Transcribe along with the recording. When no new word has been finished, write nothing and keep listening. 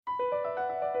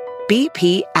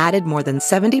BP added more than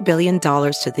 $70 billion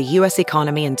to the U.S.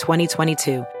 economy in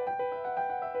 2022.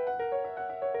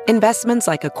 Investments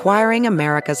like acquiring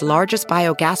America's largest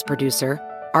biogas producer,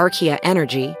 Archaea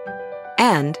Energy,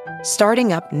 and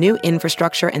starting up new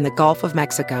infrastructure in the Gulf of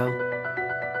Mexico.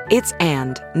 It's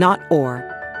and, not or.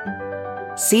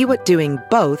 See what doing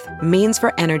both means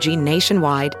for energy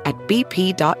nationwide at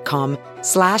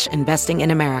bp.com/investing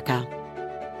in America.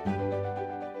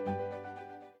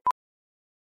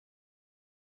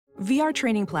 VR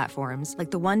training platforms,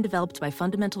 like the one developed by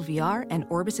Fundamental VR and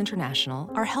Orbis International,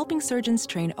 are helping surgeons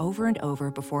train over and over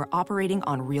before operating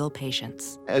on real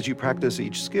patients. As you practice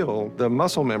each skill, the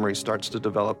muscle memory starts to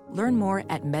develop. Learn more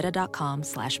at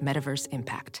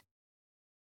meta.com/metaverseimpact.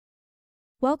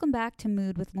 Welcome back to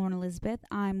Mood with Lauren Elizabeth.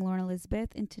 I'm Lauren Elizabeth,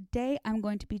 and today I'm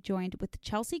going to be joined with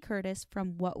Chelsey Curtis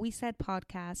from What We Said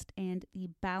podcast and the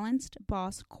Balanced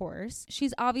Boss course.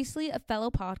 She's obviously a fellow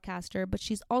podcaster, but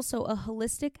she's also a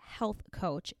holistic health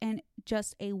coach and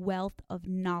just a wealth of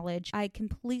knowledge. I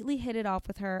completely hit it off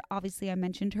with her. Obviously, I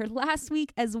mentioned her last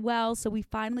week as well, so we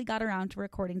finally got around to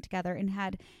recording together and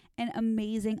had an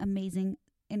amazing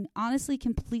and honestly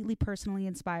completely personally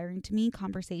inspiring to me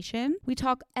conversation. We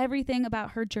talk everything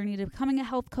about her journey to becoming a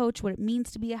health coach, what it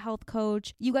means to be a health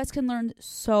coach. You guys can learn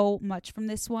so much from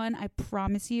this one. I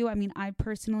promise you. I mean, I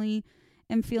personally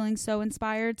am feeling so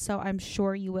inspired, so I'm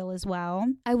sure you will as well.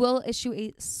 I will issue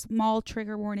a small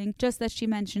trigger warning, just that she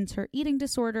mentions her eating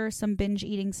disorder, some binge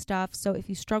eating stuff. So if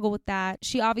you struggle with that,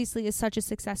 she obviously is such a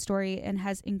success story and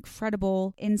has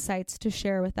incredible insights to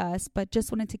share with us, but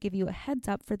just wanted to give you a heads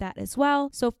up for that as well.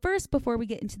 So first, before we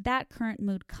get into that current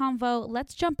mood convo,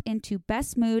 let's jump into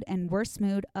best mood and worst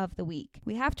mood of the week.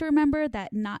 We have to remember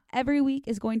that not every week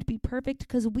is going to be perfect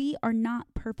because we are not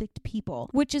perfect people,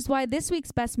 which is why this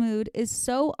week's best mood is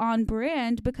so on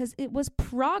brand, because it was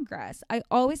progress. I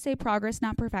always say progress,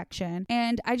 not perfection.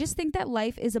 And I just think that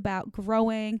life is about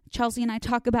growing. Chelsey and I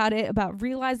talk about it, about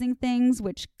realizing things,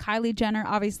 which Kylie Jenner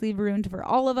obviously ruined for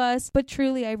all of us. But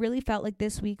truly, I really felt like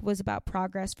this week was about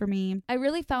progress for me. I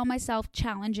really found myself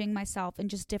challenging myself in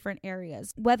just different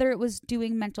areas, whether it was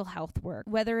doing mental health work,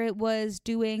 whether it was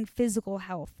doing physical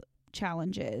health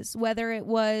challenges, whether it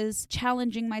was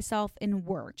challenging myself in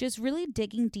work, just really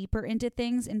digging deeper into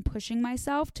things and pushing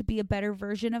myself to be a better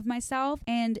version of myself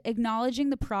and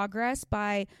acknowledging the progress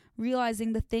by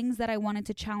realizing the things that I wanted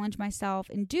to challenge myself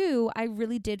and do, I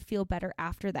really did feel better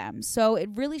after them. So it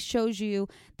really shows you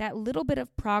that little bit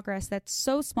of progress that's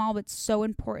so small but so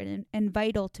important and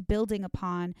vital to building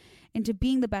upon and to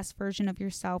being the best version of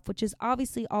yourself, which is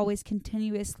obviously always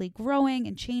continuously growing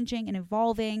and changing and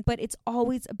evolving, but it's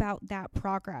always about that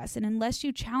progress. And unless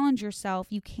you challenge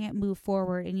yourself, you can't move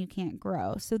forward and you can't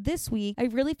grow. So this week, I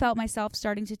really felt myself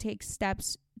starting to take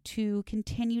steps to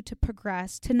continue to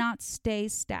progress, to not stay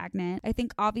stagnant. I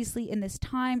think obviously in this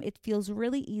time, it feels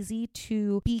really easy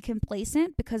to be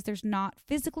complacent because there's not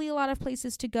physically a lot of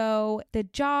places to go. The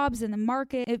jobs and the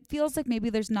market, it feels like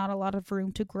maybe there's not a lot of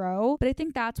room to grow. But I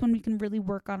think that's when we can really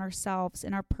work on ourselves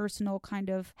and our personal kind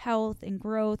of health and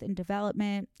growth and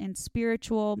development and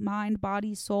spiritual, mind,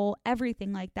 body, soul,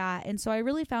 everything like that. And so I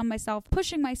really found myself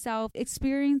pushing myself,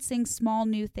 experiencing small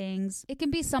new things. It can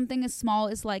be something as small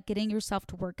as like getting yourself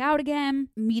to work out again,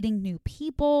 meeting new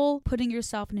people, putting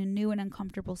yourself in a new and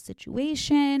uncomfortable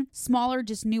situation, smaller,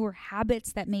 just newer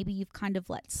habits that maybe you've kind of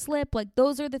let slip. Like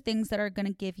those are the things that are going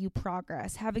to give you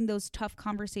progress. Having those tough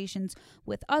conversations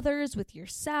with others, with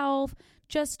yourself,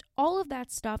 just all of that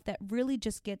stuff that really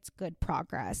just gets good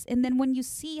progress. And then when you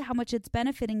see how much it's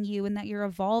benefiting you and that you're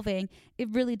evolving, it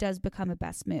really does become a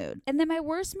best mood. And then my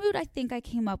worst mood, I think I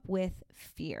came up with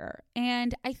fear.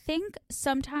 And I think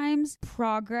sometimes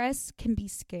progress can be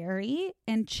scary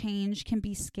and change can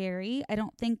be scary. I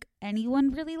don't think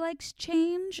anyone really likes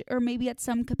change, or maybe at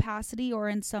some capacity or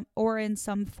in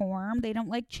some form they don't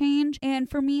like change. And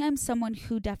for me, I'm someone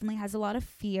who definitely has a lot of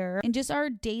fear, and just our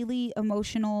daily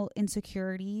emotional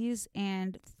insecurities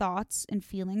and thoughts and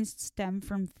feelings stem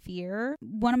from fear.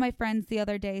 One of my friends the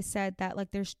other day said that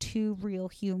like there's two real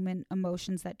human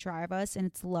emotions that drive us, and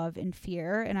it's love and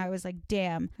fear. And I was like,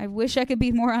 damn, I wish I could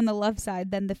be more on the love side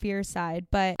than the fear side.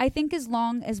 But I think as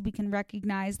long as we can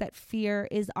recognize that fear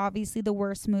is obviously the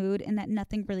worst mood and that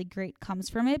nothing really great comes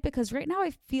from it, because right now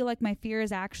I feel like my fear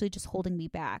is actually just holding me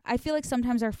back. I feel like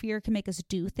sometimes our fear can make us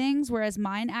do things, whereas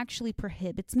mine actually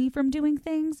prohibits me from doing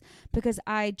things, because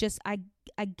I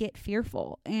I get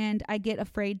fearful and I get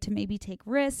afraid to maybe take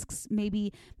risks,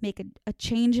 maybe make a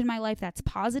change in my life that's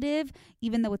positive.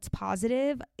 Even though it's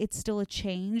positive, it's still a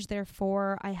change.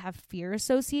 Therefore, I have fear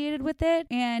associated with it.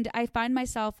 And I find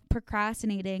myself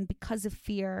procrastinating because of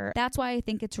fear. That's why I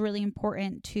think it's really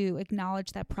important to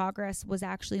acknowledge that progress was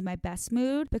actually my best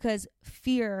mood, because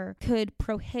fear could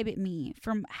prohibit me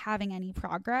from having any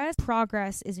progress.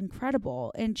 Progress is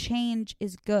incredible and change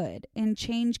is good, and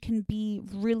change can be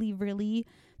really, really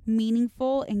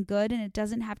meaningful and good, and it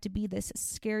doesn't have to be this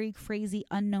scary, crazy,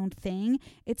 unknown thing.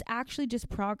 It's actually just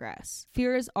progress.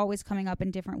 Fear is always coming up in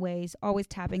different ways, always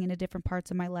tapping into different parts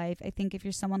of my life. I think if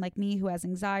you're someone like me who has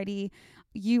anxiety,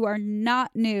 you are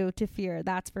not new to fear,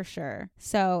 that's for sure.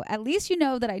 So at least you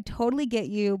know that I totally get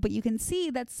you, but you can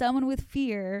see that someone with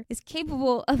fear is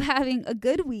capable of having a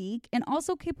good week and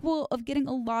also capable of getting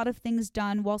a lot of things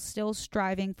done while still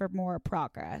striving for more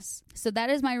progress. So that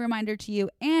is my reminder to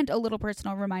you, and a little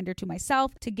personal reminder to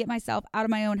myself to get myself out of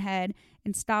my own head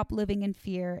and stop living in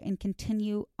fear and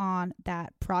continue on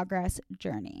that progress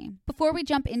journey. Before we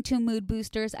jump into mood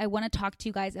boosters, I want to talk to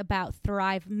you guys about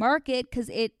Thrive Market, because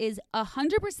it is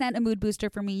 100% a mood booster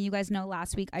for me. You guys know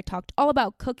last week I talked all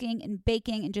about cooking and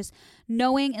baking and just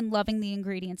knowing and loving the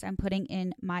ingredients I'm putting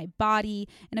in my body.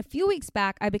 And a few weeks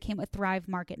back, I became a Thrive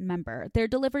Market member. They're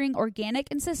delivering organic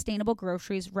and sustainable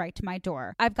groceries right to my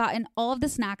door. I've gotten all of the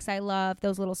snacks I love,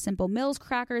 those little Simple Mills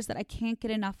crackers that I can't get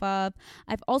enough of.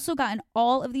 I've also gotten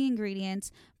all of the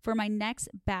ingredients for my next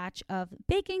batch of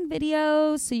baking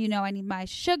videos. So I need my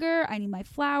sugar, I need my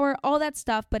flour, all that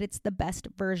stuff, but it's the best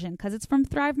version because it's from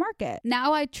Thrive Market.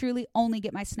 Now I truly only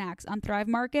get my snacks on Thrive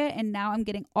Market, and now I'm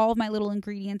getting all of my little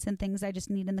ingredients and things I just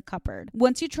need in the cupboard.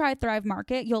 Once you try Thrive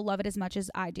Market, you'll love it as much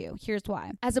as I do. Here's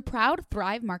why. As a proud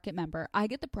Thrive Market member, I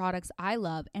get the products I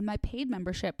love, and my paid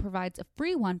membership provides a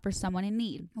free one for someone in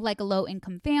need, like a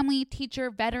low-income family, teacher,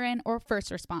 veteran, or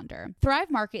first responder. Thrive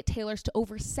Market tailors to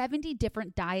over 70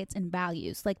 different diets and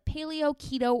values like paleo,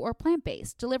 keto, or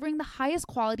plant-based, delivering the highest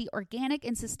quality organic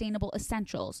and sustainable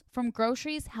essentials from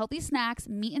groceries, healthy snacks,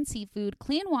 meat and seafood,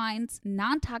 clean wines,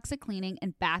 non-toxic cleaning,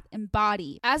 and bath and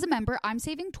body. As a member, I'm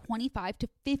saving 25 to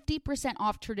 50%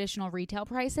 off traditional retail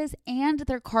prices, and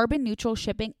their carbon neutral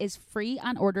shipping is free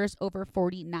on orders over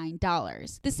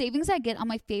 $49. The savings I get on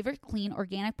my favorite clean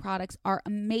organic products are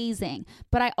amazing,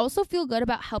 but I also feel good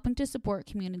about helping to support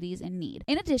communities in need.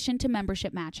 In addition to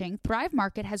membership matching, Thrive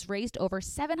Market has raised over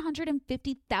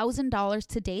 $750,000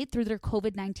 to date through their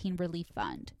COVID-19 relief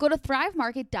fund. Go to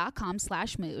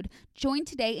thrivemarket.com/mood, join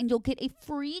today, and you'll get a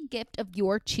free gift of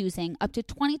your choosing up to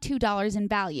 $22 in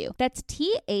value. That's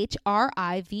THRIVE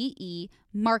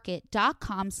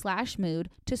market.com/mood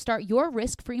to start your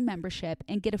risk-free membership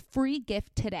and get a free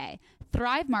gift today.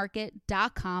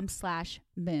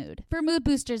 thrivemarket.com/mood. For mood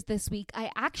boosters this week, I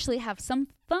actually have some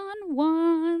fun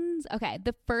ones. Okay,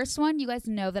 the first one, you guys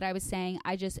know that I was saying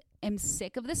I just am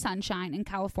sick of the sunshine in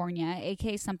California,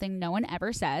 aka something no one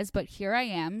ever says, but here I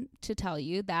am to tell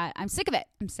you that I'm sick of it.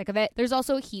 I'm sick of it. There's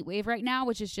also a heat wave right now,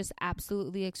 which is just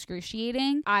absolutely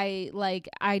excruciating. I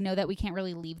know that we can't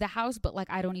really leave the house, but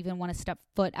I don't even want to step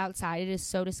foot outside. It is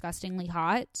so disgustingly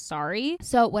hot. Sorry.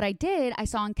 So what I did, I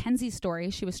saw on Kenzie's story,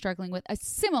 she was struggling with a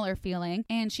similar feeling,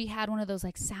 and she had one of those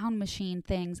sound machine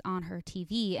things on her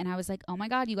TV, and I was like, oh my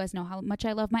God, you guys know how much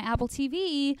I love my Apple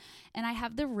TV, and I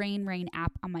have the Rain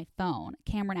app on my phone.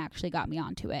 Cameron actually got me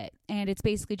onto it, and it's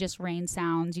basically just rain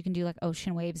sounds. You can do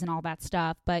ocean waves and all that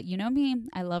stuff, but you know me,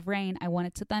 I love rain. I want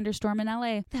it to thunderstorm in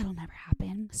LA. That'll never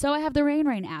happen. So I have the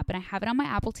Rain app, and I have it on my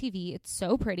Apple TV. It's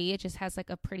so pretty. It just has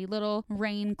a pretty little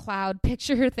rain cloud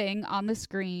picture thing on the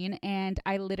screen, and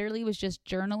I literally was just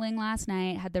journaling last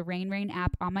night, had the Rain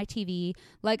app on my TV.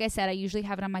 Like I said, I usually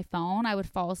have it on my phone. I would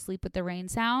fall asleep with the rain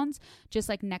sounds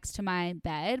just next to my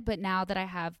bed, but now that I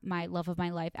have my love of my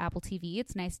life Apple TV,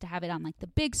 it's nice to have it on the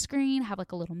big screen, have a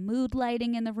little mood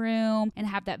lighting in the room, and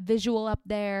have that visual up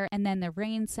there, and then the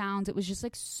rain sounds. It was just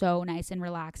so nice and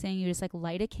relaxing. You just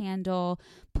light a candle,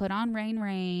 put on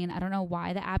Rain. I don't know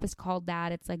why the app is called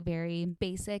that. It's very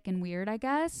basic and weird, I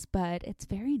guess, but it's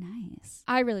very nice.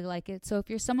 I really like it. So if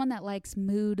you're someone that likes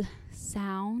mood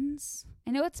sounds,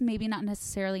 I know it's maybe not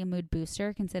necessarily a mood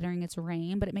booster considering it's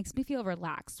rain, but it makes me feel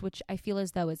relaxed, which I feel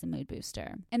as though is a mood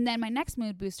booster. And then my next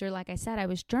mood booster, like I said, I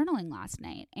was journaling last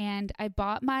night, and I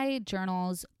bought my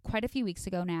journals quite a few weeks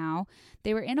ago now.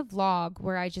 They were in a vlog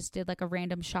where I just did like a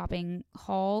random shopping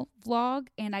haul vlog,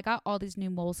 and I got all these new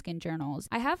Moleskine journals.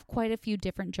 I have quite a few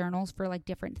different journals for like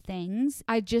different things.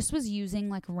 I just was using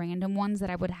like random ones that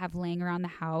I would have laying around the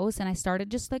house, and I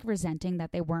started just like resenting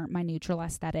that they weren't my neutral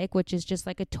aesthetic, which is just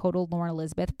like a total Lauren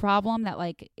Elizabeth problem that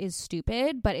like is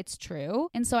stupid, but it's true.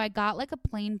 And so I got like a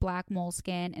plain black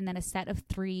Moleskine and then a set of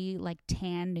 3 like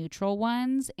tan neutral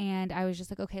ones, and I was just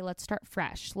like, okay, let's start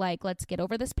fresh. Like, let's get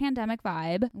over this pandemic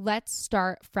vibe. Let's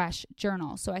start fresh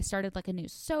journal. So I started like a new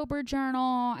sober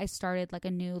journal. I started like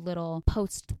a new little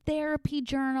post-therapy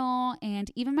journal,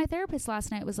 and even my therapist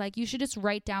last night was like, you should just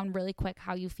write down really quick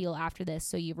how you feel after this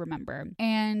so you remember.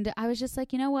 And I was just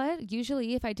like, you know what?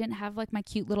 Usually if I didn't have like my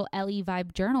cute little Ellie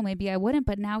vibe journal, maybe I wouldn't,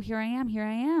 but now here I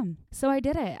am. So I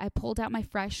did it. I pulled out my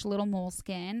fresh little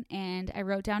Moleskine and I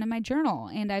wrote down in my journal,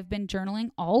 and I've been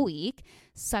journaling all week.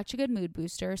 Such a good mood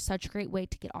booster, such a great way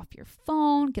to get off your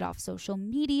phone, get off social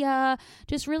media,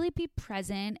 just really be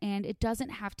present. And it doesn't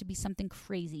have to be something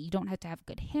crazy. You don't have to have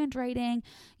good handwriting.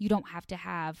 You don't have to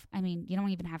have, you don't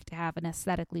even have to have an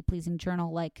aesthetically pleasing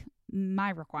journal like my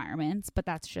requirements, but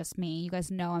that's just me. You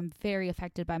guys know I'm very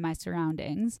affected by my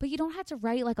surroundings. But you don't have to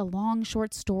write like a long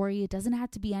short story. It doesn't have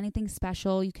to be anything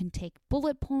special. You can take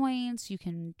bullet points, you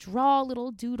can draw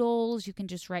little doodles, you can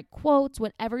just write quotes,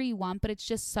 whatever you want, but it's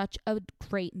just such a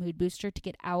great mood booster to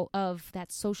get out of that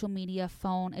social media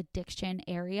phone addiction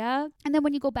area. And then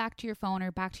when you go back to your phone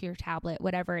or back to your tablet,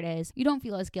 whatever it is, you don't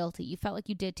feel as guilty. You felt like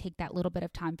you did take that little bit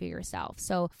of time for yourself.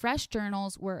 So fresh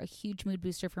journals were a huge mood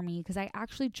booster for me because I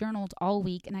actually journaled all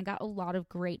week and I got a lot of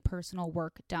great personal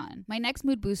work done. My next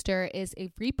mood booster is a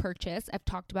repurchase. I've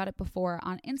talked about it before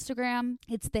on Instagram.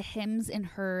 It's the Hims and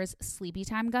Hers Sleepy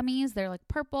Time gummies. They're like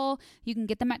purple. You can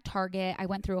get them at Target. I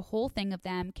went through a whole thing of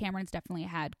them. Cameron's definitely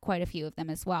had quite a few of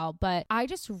them as well, but I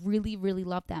just really, really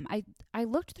love them. I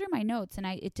looked through my notes and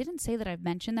it didn't say that I've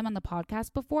mentioned them on the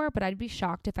podcast before, but I'd be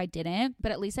shocked if I didn't,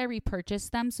 but at least I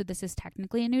repurchased them. So this is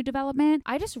technically a new development.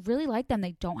 I just really like them.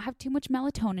 They don't have too much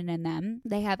melatonin in them.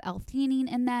 They have L-theanine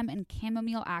in them and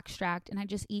chamomile extract, and I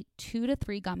just eat 2 to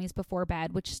 3 gummies before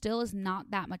bed, which still is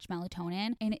not that much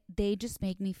melatonin, and they just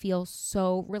make me feel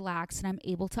so relaxed, and I'm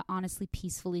able to honestly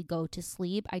peacefully go to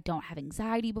sleep. I don't have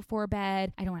anxiety before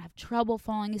bed. I don't have trouble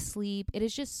falling asleep. It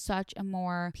is just such a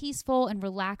more peaceful and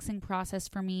relaxing process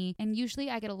for me, and usually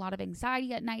I get a lot of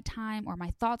anxiety at nighttime or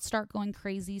my thoughts start going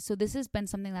crazy, so this has been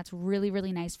something that's really,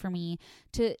 really nice for me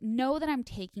to know that I'm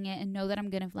taking it and know that I'm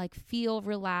gonna like feel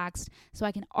relaxed, so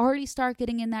I can already start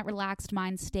getting in that relaxed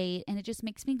mind state, and it just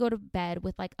makes me go to bed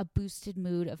with like a boosted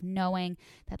mood of knowing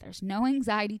that there's no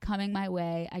anxiety coming my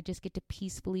way. I just get to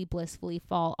peacefully, blissfully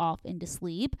fall off into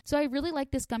sleep. So I really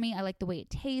like this gummy. I like the way it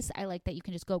tastes. I like that you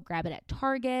can just go grab it at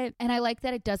Target, and I like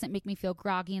that it doesn't make me feel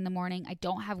groggy in the morning. I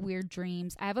don't have weird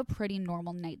dreams. I have a pretty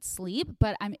normal night's sleep,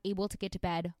 but I'm able to get to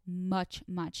bed much,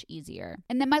 much easier.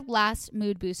 And then my last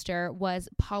mood booster was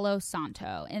Palo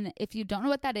Santo, and if you don't know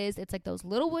what that is, it's like those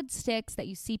little wood sticks that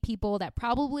you see people that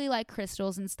probably like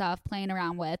crystals and stuff playing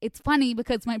around with. It's funny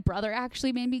because my brother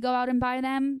actually made me go out and buy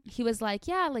them. He was like,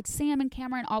 yeah, like Sam and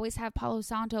Cameron always have Palo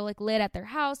Santo like lit at their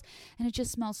house, and it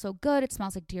just smells so good. It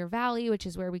smells like Deer Valley, which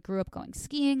is where we grew up going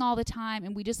skiing all the time,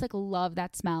 and we just like love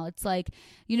that smell. It's like,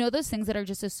 you know, those things that are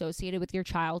just associated with your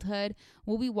childhood.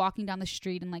 We'll be walking down the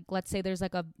street and like, let's say there's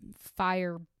like a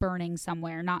fire burning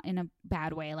somewhere, not in a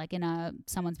bad way, like in a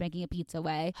someone's making a pizza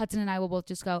way. Hudson and I will both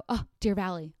just go, oh, Deer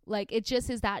Valley. Like it just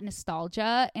is that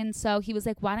nostalgia. And so he was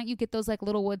like, why don't you get those like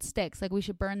little wood sticks? Like we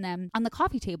should burn them on the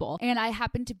coffee table. And I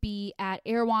happened to be at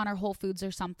Erewhon or Whole Foods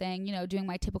or something, you know, doing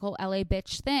my typical LA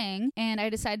bitch thing. And I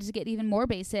decided to get even more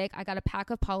basic. I got a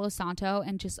pack of Palo Santo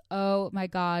and just, oh my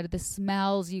God, the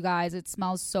smells, you guys, it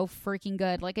smells so freaking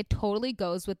good. Like it totally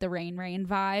goes with the rain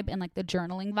vibe and like the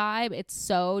journaling vibe. It's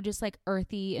so just like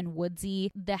earthy and woodsy.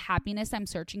 The happiness I'm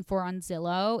searching for on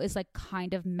Zillow is like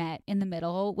kind of met in the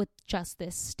middle with just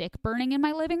this stick burning in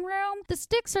my living room. The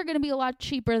sticks are going to be a lot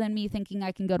cheaper than me thinking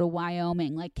I can go to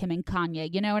Wyoming like Kim and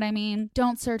Kanye. You know what I mean?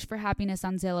 Don't search for happiness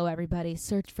on Zillow, everybody.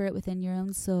 Search for it within your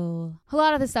own soul. A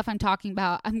lot of the stuff I'm talking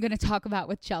about, I'm going to talk about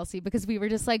with Chelsey because we were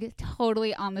just like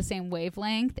totally on the same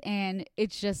wavelength, and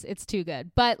it's too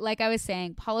good. But like I was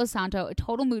saying, Palo Santo, a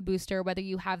total mood booster, whether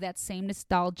you have that same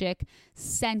nostalgic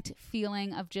scent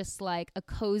feeling of just like a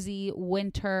cozy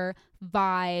winter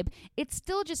vibe. It's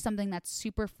still just something that's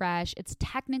super fresh. It's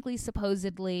technically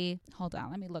supposedly, hold on,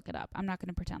 let me look it up. I'm not going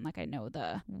to pretend like I know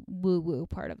the woo-woo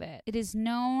part of it. It is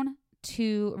known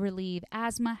to relieve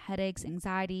asthma, headaches,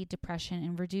 anxiety, depression,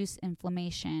 and reduce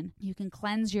inflammation. You can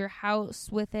cleanse your house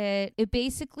with it. It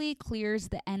basically clears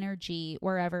the energy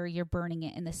wherever you're burning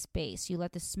it in the space. You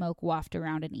let the smoke waft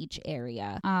around in each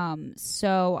area.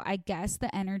 So I guess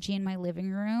the energy in my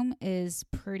living room is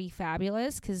pretty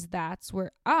fabulous because that's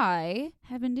where I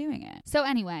have been doing it. So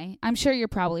anyway, I'm sure you're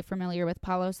probably familiar with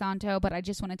Palo Santo, but I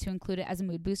just wanted to include it as a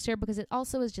mood booster because it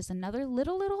also is just another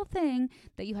little thing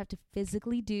that you have to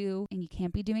physically do, and you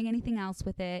can't be doing anything else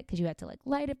with it because you have to like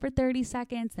light it for 30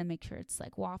 seconds, then make sure it's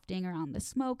like wafting around the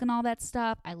smoke and all that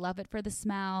stuff. I love it for the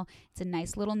smell. It's a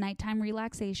nice little nighttime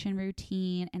relaxation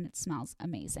routine, and it smells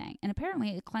amazing. And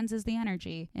apparently it cleanses the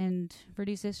energy and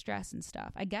reduces stress and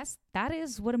stuff. I guess that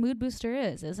is what a mood booster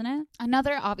is, isn't it?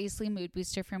 Another obviously mood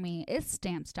booster for me is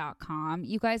Stamps.com.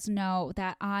 You guys know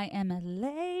that I am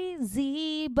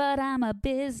lazy, but I'm a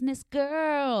business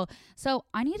girl. So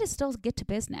I need to still get to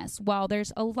business while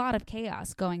there's a lot of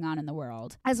chaos going on in the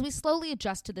world. As we slowly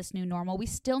adjust to this new normal, we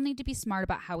still need to be smart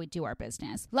about how we do our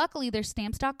business. Luckily, there's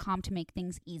Stamps.com to make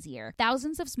things easier.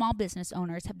 Thousands of small business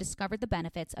owners have discovered the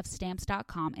benefits of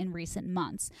Stamps.com in recent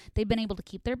months. They've been able to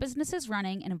keep their businesses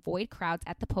running and avoid crowds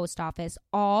at the post office,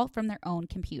 all from their own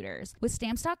computers. With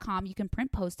Stamps.com, you can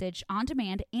print postage on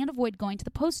demand and avoid going to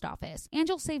the post office. And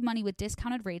you'll save money with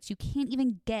discounted rates you can't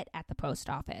even get at the post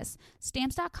office.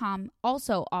 Stamps.com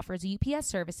also offers UPS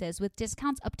services with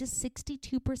discounts up to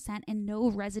 62% and no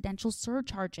residential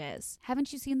surcharges.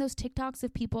 Haven't you seen those TikToks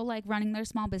of people like running their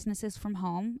small businesses from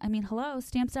home? I mean, hello,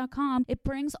 Stamps.com. It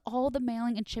brings all the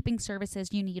mailing and shipping services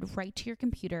you need right to your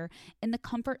computer in the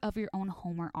comfort of your own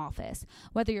home or office.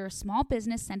 Whether you're a small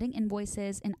business sending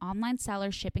invoices, an online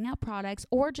seller shipping out products,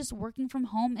 or just working from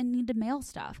home and need to mail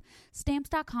stuff,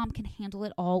 Stamps.com can handle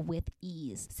it all with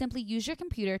ease. Simply use your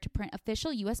computer to print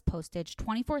official U.S. postage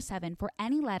 24/7 for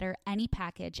any letter, any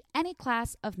package, any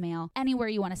class of mail, anywhere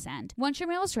you want to send. Once your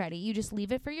mail is ready, you just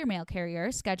leave it for your mail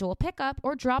carrier, schedule a pickup,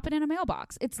 or drop it in a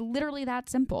mailbox. It's literally that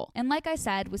simple. And like I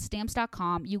said, with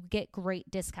Stamps.com, you get great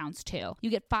discounts too. You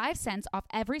get 5 cents off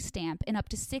every stamp and up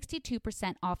to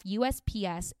 62% off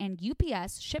USPS and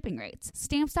UPS shipping rates.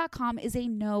 Stamps.com is a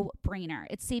no-brainer.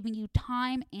 It's saving you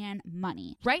time and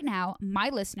money. Right now, my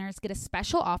listeners get a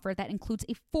special offer that includes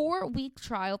a 4-week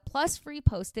trial plus free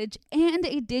postage and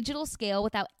a digital scale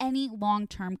without any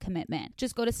long-term commitment.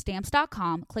 Just go to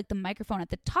Stamps.com, click the microphone at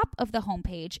the top of the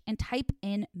homepage, and type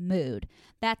in mood.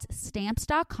 That's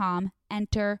Stamps.com,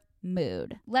 enter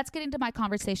mood. Let's get into my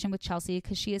conversation with Chelsey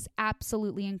because she is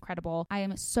absolutely incredible. I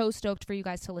am so stoked for you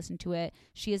guys to listen to it.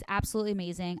 She is absolutely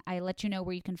amazing. I let you know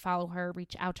where you can follow her,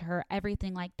 reach out to her,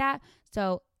 everything like that.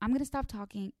 So I'm going to stop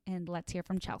talking and let's hear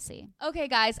from Chelsey. Okay,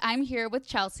 guys, I'm here with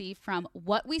Chelsey from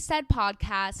What We Said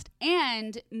podcast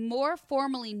and more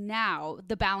formally now,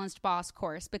 the Balanced Boss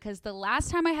course, because the last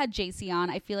time I had JC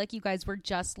on, I feel like you guys were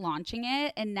just launching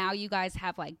it and now you guys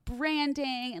have like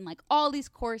branding and like all these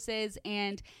courses,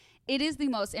 and it is the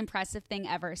most impressive thing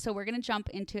ever. So we're going to jump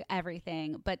into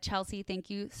everything. But Chelsey, thank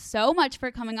you so much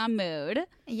for coming on Mood.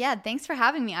 Yeah, thanks for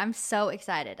having me. I'm so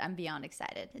excited. I'm beyond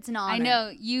excited. It's an honor. I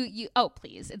know you oh,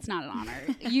 please. It's not an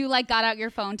honor. You like got out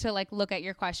your phone to like look at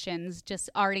your questions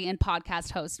just already in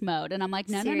podcast host mode. And I'm like,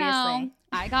 no.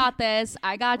 I got this.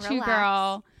 I got you,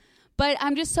 girl. But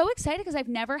I'm just so excited because I've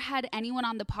never had anyone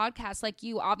on the podcast like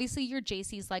you. Obviously, you're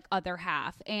JC's like other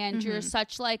half, and you're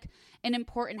such like an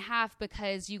important half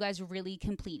because you guys really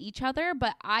complete each other.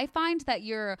 But I find that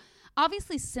you're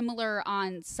obviously similar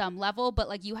on some level, but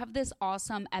like you have this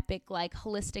awesome, epic, like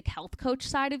holistic health coach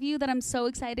side of you that I'm so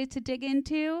excited to dig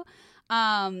into.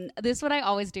 This is what I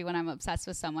always do when I'm obsessed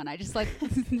with someone. I just like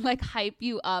like hype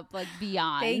you up like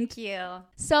beyond. Thank you.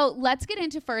 So let's get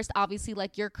into first, obviously,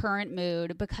 like your current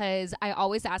mood, because I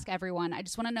always ask everyone, I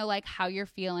just want to know like how you're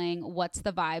feeling. What's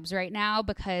the vibes right now?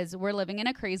 Because we're living in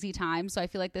a crazy time. So I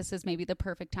feel like this is maybe the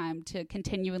perfect time to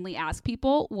continually ask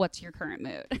people, what's your current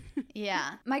mood?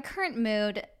 Yeah. My current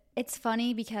mood, it's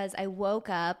funny because I woke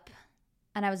up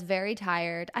and I was very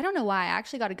tired. I don't know why. I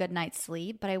actually got a good night's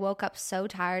sleep, but I woke up so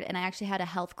tired, and I actually had a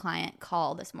health client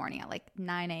call this morning at like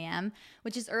 9 a.m.,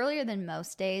 which is earlier than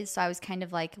most days. So I was kind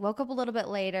of like, woke up a little bit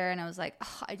later, and I was like,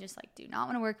 oh, I just like do not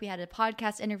want to work. We had a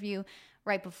podcast interview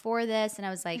right before this, and I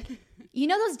was like, you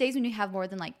know those days when you have more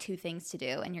than like 2 things to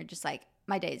do, and you're just like,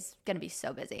 my day's going to be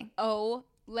so busy. Oh,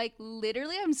 like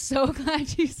literally, I'm so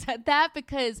glad you said that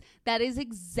because that is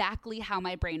exactly how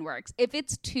my brain works. If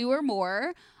it's 2 or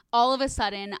more, all of a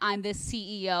sudden, I'm the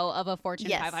CEO of a Fortune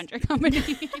 500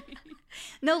 company.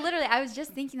 No, literally, I was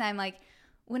just thinking that I'm like,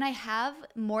 when I have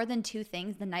more than 2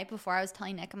 things, the night before I was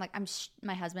telling Nick, I'm like,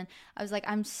 my husband, I was like,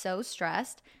 I'm so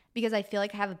stressed because I feel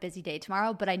like I have a busy day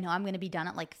tomorrow, but I know I'm going to be done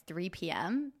at like 3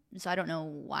 p.m. So I don't know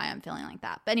why I'm feeling like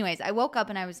that. But anyways, I woke up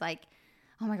and I was like,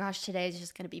 oh my gosh, today is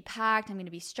just going to be packed. I'm going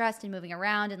to be stressed and moving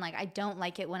around. And like, I don't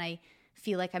like it when I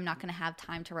feel like I'm not going to have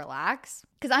time to relax.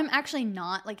 Because I'm actually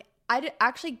not like,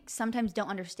 actually sometimes don't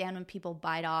understand when people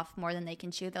bite off more than they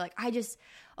can chew. They're like, I just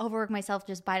overwork myself,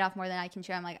 just bite off more than I can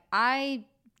chew. I'm like, I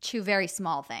chew very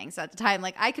small things at the time.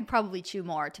 Like I could probably chew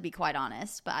more, to be quite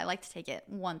honest, but I like to take it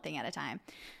one thing at a time.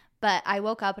 But I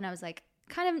woke up and I was like,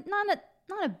 kind of not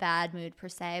a bad mood per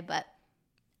se, but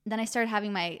then I started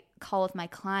having my call with my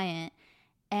client.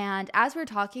 And as we were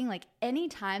talking, like any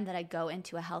time that I go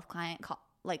into a health client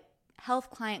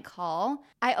call,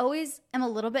 I always am a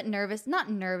little bit nervous, not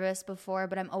nervous before,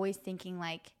 but I'm always thinking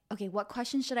like, okay, what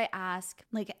questions should I ask?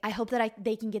 Like, I hope that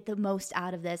they can get the most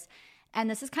out of this. And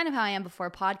this is kind of how I am before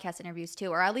podcast interviews too,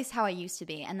 or at least how I used to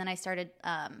be. And then I started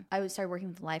working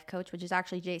with a life coach, which is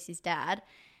actually JC's dad.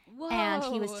 Whoa. And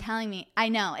he was telling me, I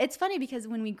know, it's funny because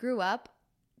when we grew up,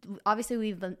 obviously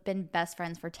we've been best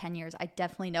friends for 10 years. I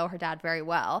definitely know her dad very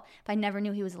well, but I never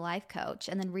knew he was a life coach.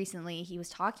 And then recently he was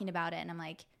talking about it and I'm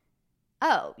like,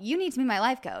 oh, you need to be my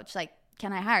life coach. Like,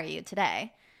 can I hire you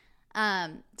today?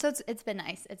 So it's been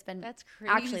nice. It's been That's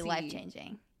crazy. Actually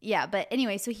life-changing. Yeah, but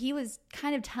anyway, so he was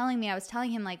kind of telling me, I was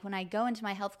telling him like when I go into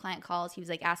my health client calls, he was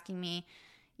like asking me,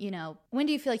 when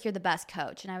do you feel like you're the best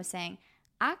coach? And I was saying,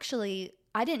 actually,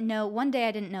 one day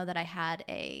I didn't know that I had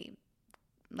a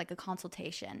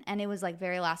consultation, and it was like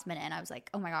very last minute, and I was like,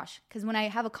 oh my gosh, because when I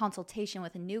have a consultation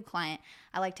with a new client,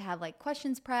 I like to have like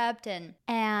questions prepped,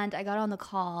 and I got on the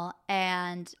call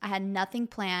and I had nothing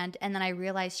planned, and then I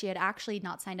realized she had actually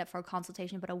not signed up for a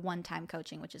consultation but a one-time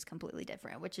coaching, which is completely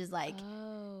different, which is like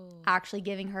actually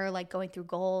giving her like going through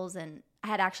goals, and I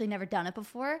had actually never done it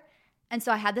before. And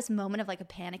so I had this moment of like a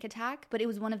panic attack, but it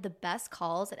was one of the best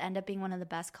calls. It ended up being one of the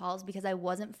best calls because I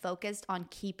wasn't focused on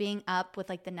keeping up with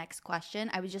like the next question.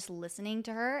 I was just listening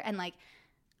to her and like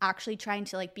actually trying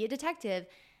to like be a detective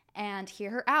and hear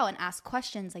her out and ask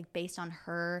questions like based on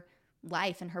her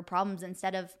life and her problems,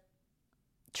 instead of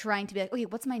trying to be like, okay,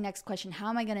 what's my next question? How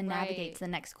am I going to navigate to the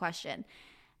next question?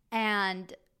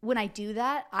 And when I do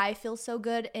that, I feel so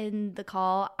good in the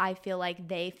call. I feel like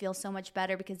they feel so much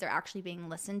better because they're actually being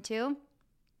listened to.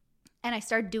 And I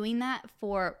started doing that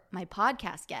for my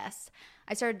podcast guests.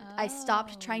 I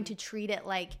stopped trying to treat it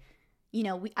like,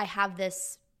 I have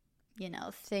this,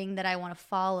 thing that I want to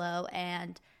follow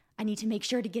and I need to make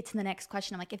sure to get to the next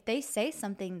question. I'm like, if they say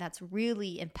something that's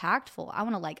really impactful, I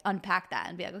want to like unpack that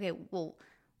and be like, okay, well,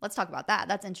 let's talk about that.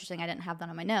 That's interesting. I didn't have that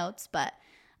on my notes. But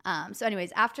so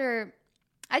anyways,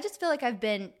 I just feel like I've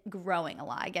been growing a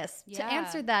lot, I guess, to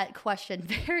answer that question.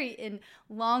 Very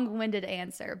long-winded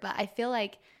answer, but I feel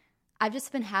like I've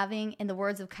just been having, in the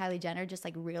words of Kylie Jenner, just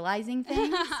like realizing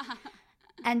things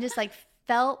and just like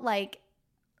felt like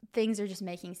things are just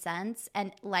making sense,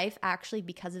 and life actually,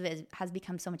 because of it, has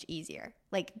become so much easier.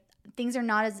 Like things are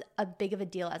not as a big of a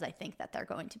deal as I think that they're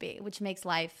going to be, which makes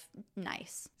life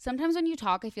nice. Sometimes when you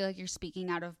talk, I feel like you're speaking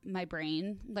out of my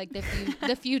brain. Like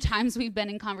the few times we've been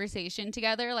in conversation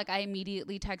together, like I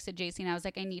immediately texted JC and I was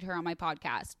like, I need her on my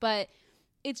podcast. But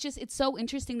it's so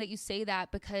interesting that you say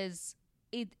that, because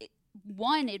it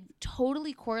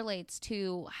totally correlates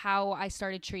to how I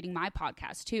started treating my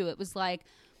podcast too. It was like,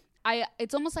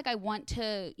 it's almost like I want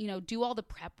to, do all the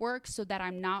prep work so that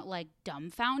I'm not like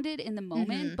dumbfounded in the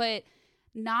moment, but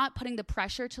not putting the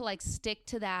pressure to like stick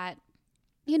to that,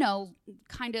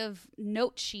 kind of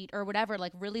note sheet or whatever,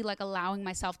 like really like allowing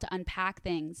myself to unpack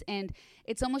things. And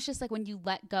it's almost just like when you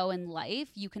let go in life,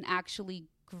 you can actually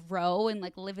grow and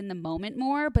like live in the moment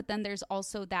more. But then there's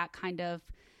also that kind of,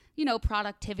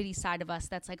 productivity side of us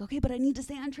that's like, okay, but I need to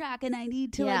stay on track and I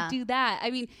need to like do that. I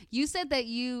mean, you said that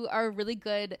you are really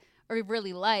good or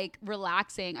really like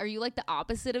relaxing. Are you like the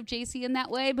opposite of JC in that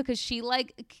way? Because she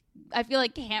like, I feel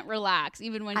like can't relax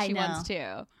even when she wants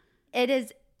to. It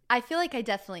is. I feel like I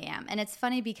definitely am. And it's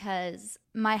funny because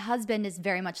my husband is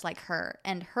very much like her,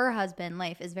 and her husband,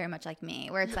 Leif, is very much like me,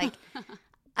 where it's like,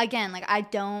 again, like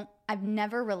I've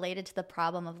never related to the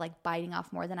problem of like biting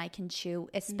off more than I can chew,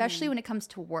 especially when it comes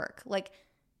to work. Like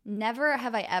never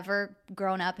have I ever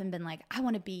grown up and been like, I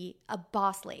want to be a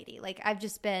boss lady. Like I've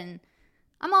just been,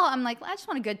 I'm like, I just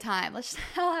want a good time. Let's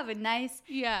just all have a nice,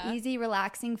 easy,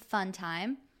 relaxing, fun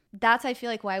time. That's, I feel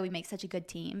like, why we make such a good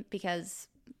team, because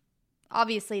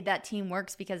obviously that team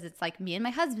works because it's like me and my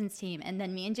husband's team, and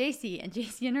then me and JC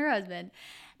and her husband.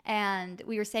 And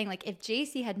we were saying like if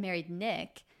JC had married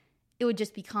Nick, it would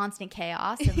just be constant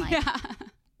chaos and like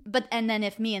and then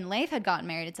if me and Leif had gotten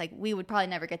married, it's like we would probably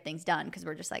never get things done because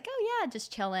we're just like, oh yeah,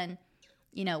 just chilling.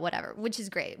 whatever, which is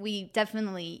great. We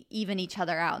definitely even each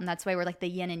other out, and that's why we're like the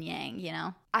yin and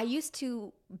yang. I used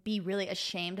to be really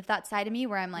ashamed of that side of me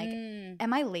where I'm like,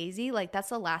 am I lazy? Like, that's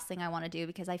the last thing I want to do,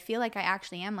 because I feel like I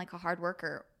actually am like a hard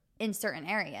worker in certain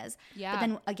areas. Yeah. But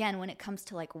then again, when it comes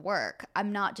to like work,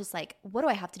 I'm not just like, what do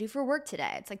I have to do for work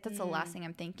today? It's like, that's the last thing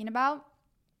I'm thinking about.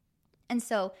 And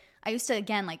so I used to,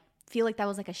 again, like feel like that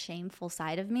was like a shameful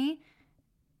side of me.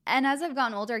 And as I've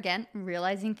gotten older, again,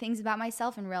 realizing things about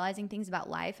myself and realizing things about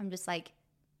life, I'm just like,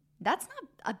 that's not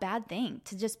a bad thing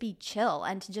to just be chill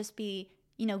and to just be,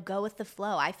 go with the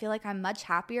flow. I feel like I'm much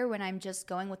happier when I'm just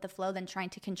going with the flow than trying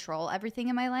to control everything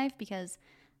in my life, because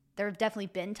there have definitely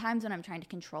been times when I'm trying to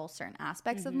control certain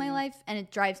aspects of my life, and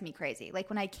it drives me crazy. Like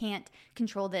when I can't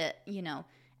control the,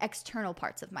 external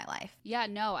parts of my life. Yeah,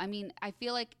 no, I mean, I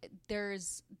feel like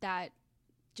there's that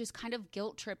just kind of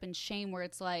guilt trip and shame where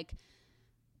it's like,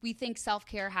 we think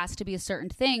self-care has to be a certain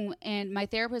thing. And my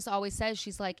therapist always says,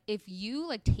 she's like, if you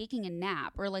like taking a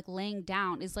nap or like laying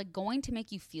down is like going to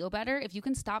make you feel better, if you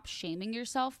can stop shaming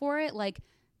yourself for it, like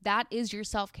that is your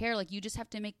self-care. Like you just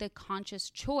have to make the conscious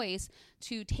choice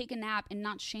to take a nap and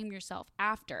not shame yourself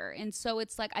after. And so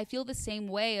it's like, I feel the same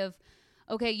way of,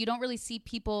 okay, you don't really see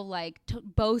people like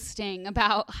boasting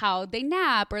about how they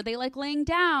nap or they like laying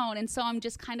down. And so I'm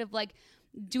just kind of like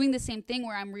doing the same thing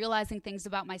where I'm realizing things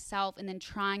about myself and then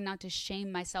trying not to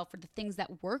shame myself for the things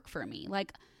that work for me.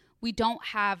 Like we don't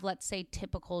have, let's say,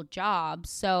 typical jobs.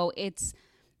 So it's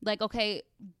like, okay,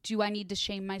 do I need to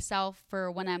shame myself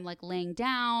for when I'm like laying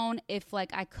down if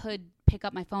like I could pick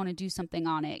up my phone and do something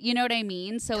on it? You know what I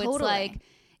mean? So totally. It's like,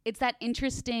 it's that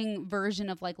interesting version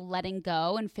of like letting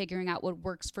go and figuring out what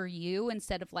works for you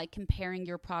instead of like comparing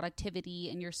your productivity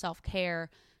and your self-care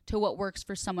to what works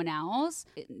for someone else.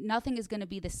 Nothing is going to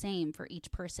be the same for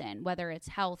each person, whether it's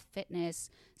health, fitness,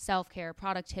 self-care,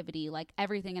 productivity, like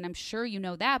everything. And I'm sure you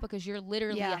know that because you're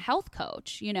literally a health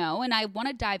coach, and I want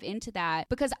to dive into that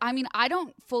because I mean, I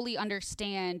don't fully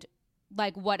understand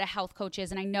like what a health coach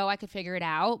is. And I know I could figure it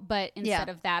out, but instead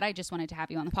of that, I just wanted to have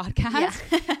you on the podcast.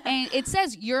 Yeah. And it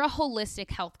says you're a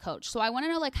holistic health coach. So I want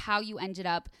to know like how you ended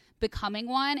up becoming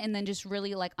one and then just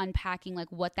really like unpacking like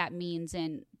what that means.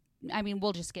 And I mean,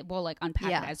 we'll like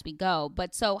unpack it as we go.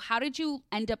 But so how did you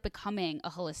end up becoming a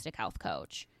holistic health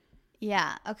coach?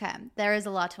 Yeah. Okay. There is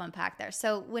a lot to unpack there.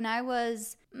 So when I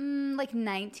was like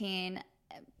 19,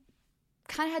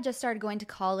 kind of had just started going to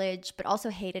college, but also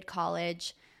hated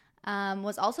college.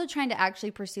 Was also trying to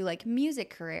actually pursue like music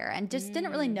career and just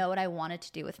didn't really know what I wanted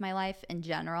to do with my life in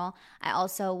general. I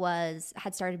also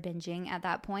had started binging at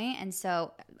that point. And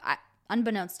so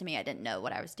unbeknownst to me, I didn't know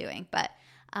what I was doing, but,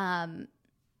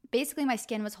 basically my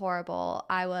skin was horrible.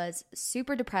 I was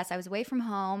super depressed. I was away from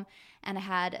home and I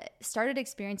had started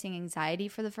experiencing anxiety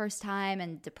for the first time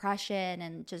and depression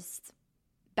and just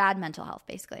bad mental health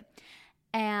basically.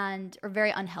 Or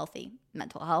very unhealthy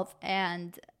mental health.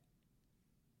 And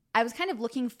I was kind of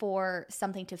looking for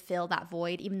something to fill that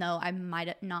void, even though I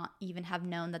might not even have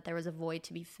known that there was a void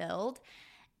to be filled.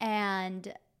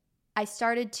 And I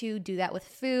started to do that with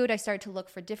food. I started to look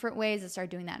for different ways. I started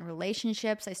doing that in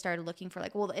relationships. I started looking for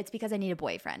like, well, it's because I need a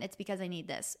boyfriend. It's because I need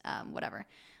this, whatever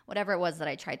it was that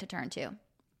I tried to turn to.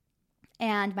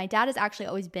 And my dad has actually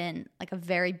always been like a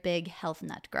very big health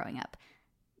nut growing up.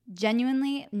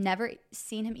 Genuinely never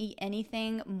seen him eat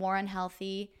anything more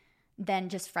unhealthy than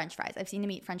just French fries. I've seen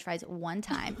him eat French fries one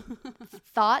time.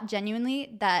 Thought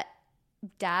genuinely that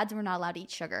dads were not allowed to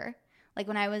eat sugar. Like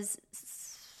when I was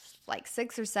like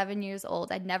 6 or 7 years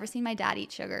old, I'd never seen my dad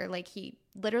eat sugar. Like he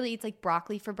literally eats like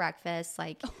broccoli for breakfast.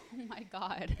 Like, oh my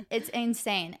God, it's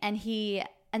insane.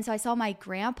 And so I saw my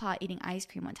grandpa eating ice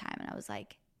cream one time and I was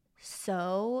like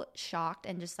so shocked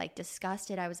and just like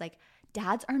disgusted. I was like,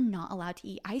 dads are not allowed to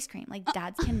eat ice cream. Like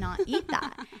dads cannot eat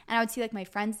that. And I would see like my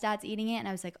friends' dads eating it and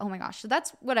I was like, oh my gosh. So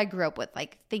that's what I grew up with,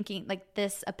 like thinking like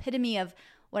this epitome of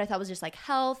what I thought was just like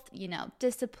health,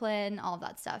 discipline, all of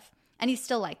that stuff. And he's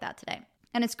still like that today.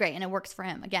 And it's great and it works for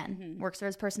him. Again, works for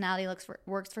his personality,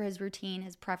 works for his routine,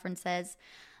 his preferences.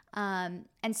 And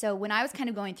so when I was kind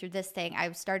of going through this thing,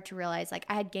 I started to realize like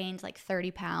I had gained like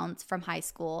 30 pounds from high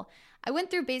school. I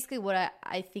went through basically what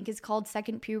I think is called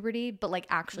second puberty, but like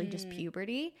actually just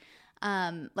puberty.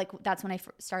 Like that's when I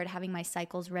started having my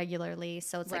cycles regularly.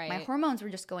 So it's like my hormones were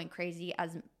just going crazy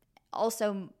as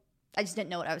also I just didn't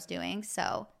know what I was doing.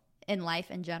 So in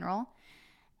life in general.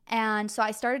 And so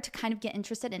I started to kind of get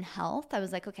interested in health. I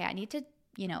was like, okay, I need to,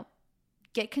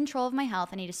 get control of my health.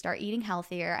 I need to start eating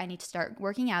healthier. I need to start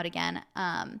working out again.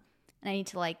 And I need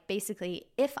to like basically,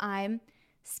 if I'm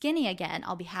skinny again,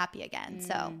 I'll be happy again.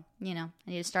 So, I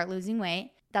need to start losing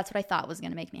weight. that's what I thought was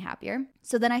going to make me happier.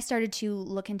 So then I started to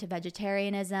look into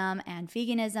vegetarianism and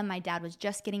veganism. My dad was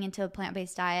just getting into a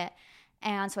plant-based diet.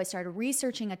 And so I started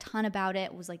researching a ton about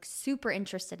it, was like super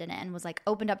interested in it, and was like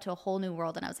opened up to a whole new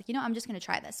world. And I was like, I'm just going to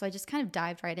try this. So I just kind of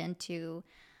dived right into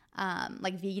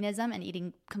like veganism and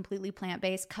eating completely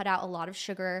plant-based, cut out a lot of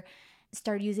sugar,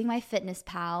 started using my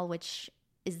FitnessPal, which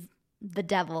is the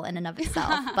devil in and of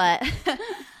itself. But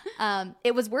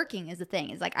it was working is the thing.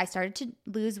 Is like I started to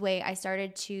lose weight. I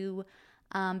started to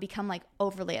become like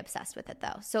overly obsessed with it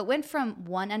though. So it went from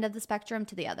one end of the spectrum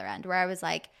to the other end, where I was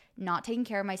like not taking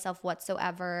care of myself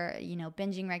whatsoever,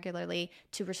 binging regularly,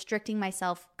 to restricting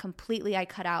myself completely. I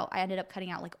ended up cutting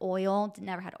out like oil,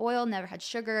 never had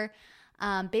sugar.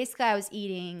 Basically I was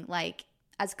eating like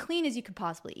as clean as you could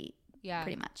possibly eat. Yeah.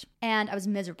 Pretty much. And I was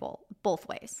miserable both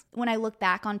ways. When I look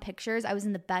back on pictures, I was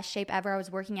in the best shape ever. I was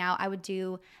working out. I would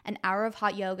do an hour of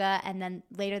hot yoga, and then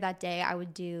later that day I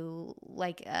would do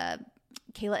like a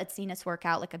Kayla Atsinas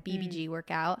workout, like a BBG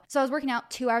workout. So I was working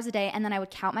out 2 hours a day, and then I would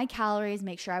count my calories,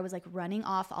 make sure I was like running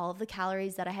off all of the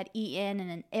calories that I had eaten. And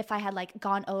then if I had like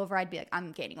gone over, I'd be like,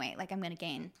 I'm gaining weight. Like I'm going to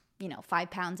gain 5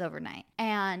 pounds overnight,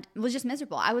 and it was just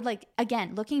miserable. I would like,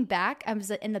 again, looking back, I was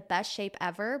in the best shape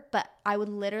ever, but I would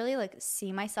literally like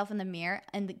see myself in the mirror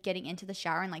and getting into the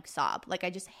shower and like sob. Like I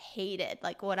just hated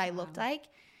like what I looked like.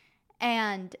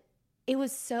 And it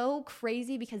was so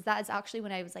crazy because that is actually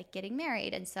when I was like getting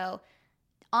married. And so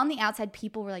on the outside,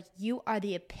 people were like, you are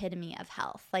the epitome of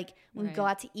health. Like when we go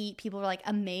out to eat, people were like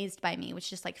amazed by me, which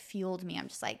just like fueled me. I'm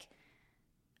just like,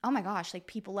 oh my gosh, like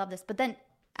people love this. But then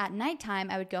at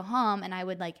nighttime, I would go home and I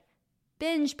would like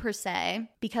binge per se,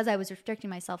 because I was restricting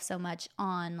myself so much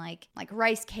on like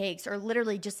rice cakes or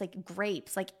literally just like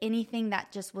grapes, like anything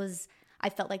that just was, I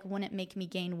felt like wouldn't make me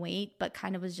gain weight, but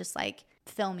kind of was just like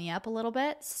fill me up a little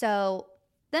bit. So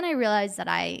then I realized that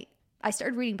I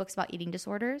started reading books about eating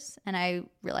disorders, and I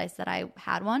realized that I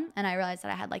had one, and I realized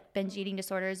that I had like binge eating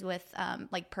disorders with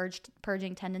like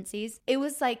purging tendencies. It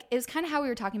was kind of how we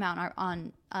were talking about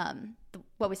on the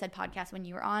What We Said podcast when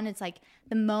you were on. It's like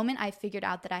the moment I figured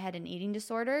out that I had an eating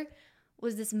disorder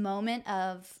was this moment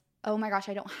of, oh my gosh,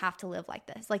 I don't have to live like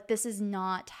this. Like this is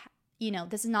not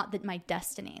my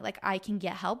destiny. Like I can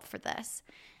get help for this.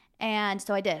 And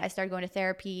so I did. I started going to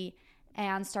therapy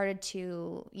and started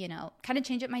to, kind of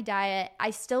change up my diet.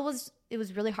 It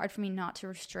was really hard for me not to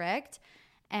restrict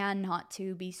and not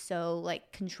to be so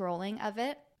like controlling of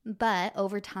it. But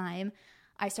over time,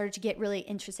 I started to get really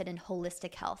interested in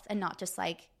holistic health and not just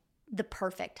like the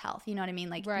perfect health, you know what I mean?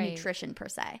 Like nutrition per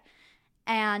se.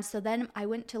 And so then I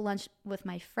went to lunch with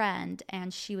my friend,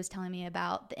 and she was telling me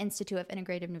about the Institute of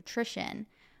Integrative Nutrition,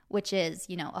 which is,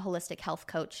 a holistic health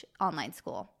coach online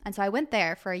school. And so I went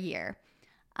there for a year.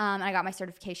 And I got my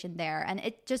certification there. And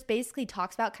it just basically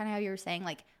talks about kind of how you were saying,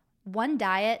 like one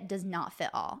diet does not fit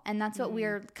all. And that's what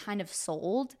we're kind of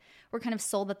sold. We're kind of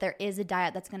sold that there is a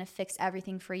diet that's going to fix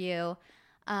everything for you.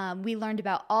 We learned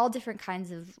about all different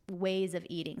kinds of ways of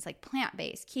eating. It's like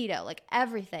plant-based, keto, like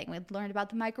everything. We learned about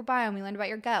the microbiome. We learned about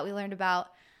your gut. We learned about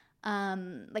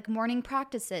like morning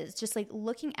practices, just like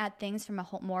looking at things from a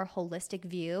more holistic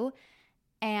view.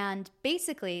 And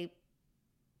basically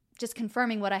just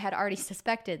confirming what I had already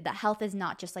suspected, that health is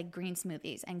not just like green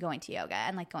smoothies and going to yoga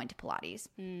and like going to Pilates.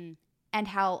 And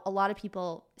how a lot of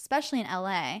people, especially in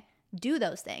LA, do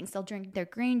those things. They'll drink their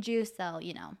green juice. They'll,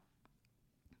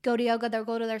 go to yoga. They'll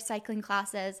go to their cycling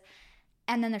classes.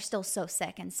 And then they're still so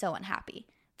sick and so unhappy.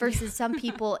 Versus some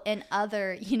people in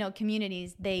other,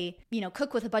 communities, they,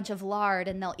 cook with a bunch of lard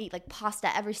and they'll eat like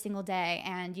pasta every single day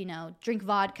and, drink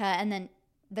vodka, and then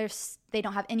they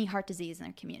don't have any heart disease in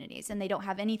their communities, and they don't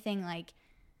have anything like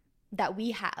that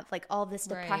we have, like all this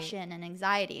depression and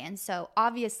anxiety. And so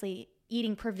obviously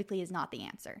eating perfectly is not the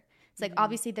answer. It's like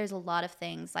obviously there's a lot of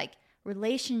things like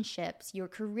relationships, your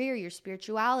career, your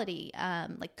spirituality,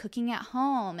 like cooking at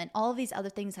home, and all of these other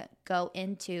things that go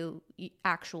into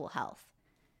actual health.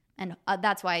 And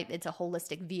that's why it's a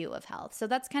holistic view of health. So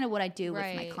that's kind of what I do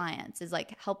with my clients, is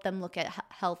like help them look at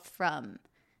health from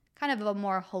kind of a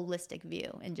more holistic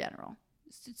view in general.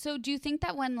 So do you think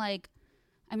that when like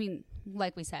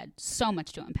we said, so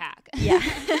much to unpack. Yeah.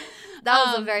 That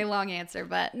was a very long answer,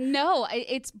 but no,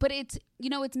 it's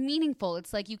it's meaningful.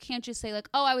 It's like you can't just say like,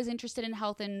 oh, I was interested in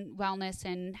health and wellness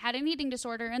and had an eating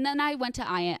disorder, and then I went to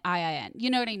IIN. You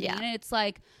know what I mean? Yeah. And it's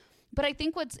like, but I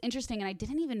think what's interesting, and I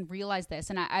didn't even realize this,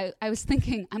 and I was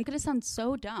thinking, I'm going to sound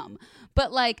so dumb,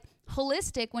 but like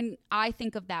holistic, when I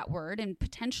think of that word, and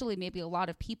potentially maybe a lot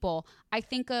of people, I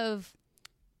think of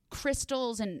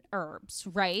crystals and herbs,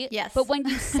 right? Yes. But when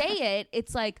you say it,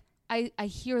 it's like I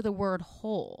hear the word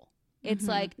whole. It's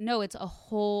like, no, it's a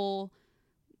whole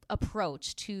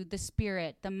approach to the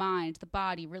spirit, the mind, the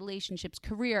body, relationships,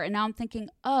 career. And now I'm thinking,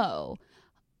 oh,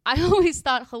 I always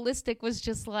thought holistic was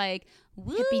just like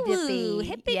hippy dippy.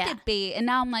 Hippy dippy. And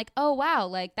now I'm like, oh, wow,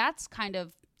 like that's kind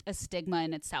of a stigma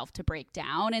in itself to break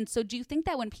down. And so do you think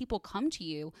that when people come to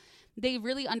you, they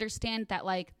really understand that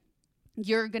like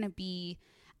you're going to be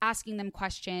asking them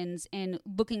questions and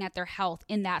looking at their health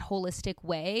in that holistic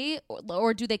way?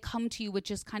 Or do they come to you with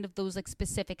just kind of those like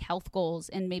specific health goals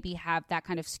and maybe have that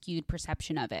kind of skewed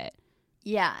perception of it?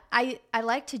 Yeah, I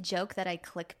like to joke that I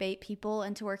clickbait people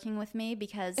into working with me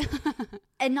because,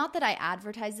 and not that I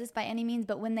advertise this by any means,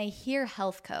 but when they hear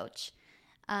health coach,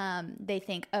 they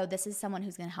think, oh, this is someone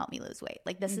who's going to help me lose weight.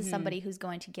 Like this is somebody who's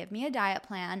going to give me a diet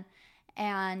plan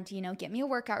and, you know, get me a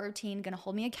workout routine, going to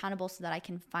hold me accountable so that I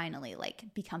can finally like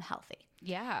become healthy.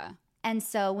 Yeah. And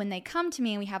so when they come to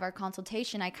me and we have our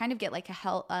consultation, I kind of get like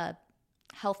a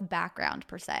health background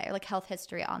per se, or like health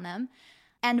history on them.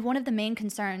 And one of the main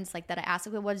concerns like that I ask,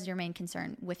 what is your main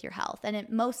concern with your health? And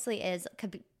it mostly is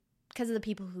because of the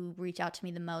people who reach out to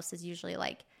me the most is usually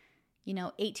like, you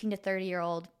know, 18 to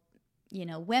 30-year-old, you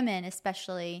know, women,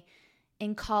 especially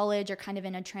in college or kind of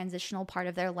in a transitional part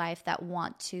of their life that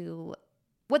want to,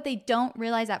 what they don't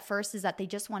realize at first is that they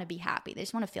just want to be happy. They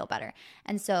just want to feel better.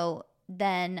 And so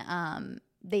then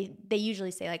they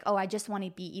usually say like, oh, I just want to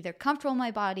be either comfortable in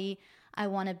my body. I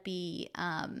want to be,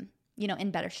 you know,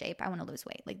 in better shape. I want to lose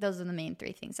weight. Like those are the main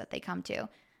three things that they come to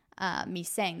me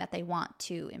saying that they want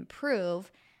to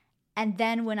improve. And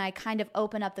then when I kind of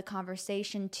open up the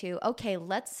conversation to, okay,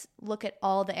 let's look at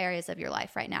all the areas of your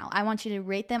life right now. I want you to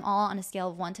rate them all on a scale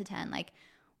of 1 to 10. Like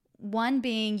 1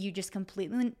 being you just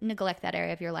completely neglect that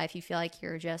area of your life. You feel like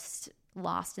you're just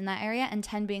lost in that area. And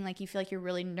 10 being like you feel like you're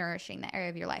really nourishing that area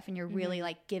of your life and you're really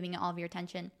like giving it all of your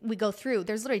attention. We go through,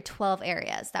 there's literally 12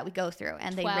 areas that we go through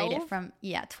and 12? They rate it from,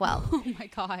 12. Oh my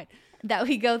God. That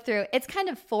we go through. It's kind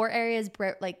of 4 areas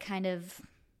like kind of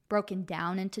broken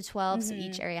down into 12. So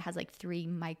each area has like 3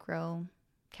 micro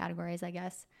categories, I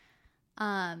guess.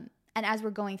 And as we're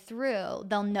going through,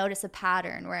 they'll notice a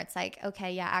pattern where it's like,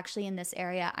 okay, yeah, actually in this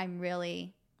area, I'm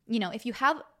really, you know, if you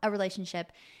have a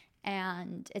relationship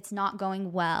and it's not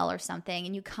going well or something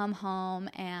and you come home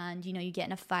and, you know, you get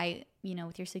in a fight, you know,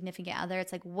 with your significant other,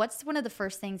 it's like, what's one of the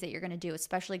first things that you're going to do,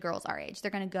 especially girls our age?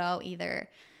 They're going to go either,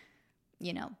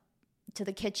 you know, to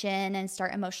the kitchen and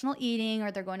start emotional eating,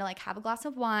 or they're going to like have a glass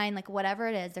of wine, like whatever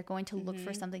it is, they're going to look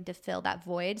for something to fill that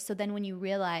void. So then when you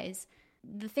realize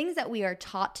the things that we are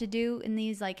taught to do in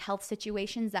these like health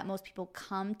situations that most people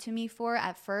come to me for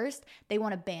at first, they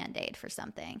want a Band-Aid for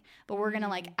something, but we're going to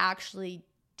like actually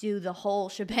do the whole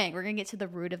shebang. We're going to get to the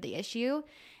root of the issue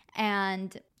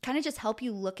and kind of just help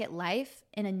you look at life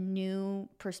in a new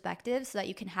perspective so that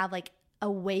you can have like a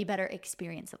way better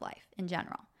experience of life in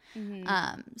general.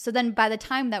 So then by the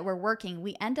time that we're working,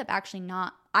 we end up actually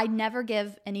I never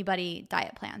give anybody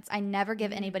diet plans. I never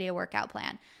give anybody a workout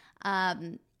plan.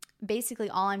 Basically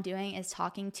all I'm doing is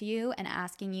talking to you and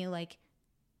asking you like,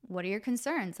 what are your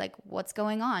concerns? Like what's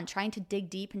going on? Trying to dig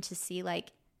deep and to see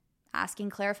like asking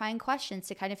clarifying questions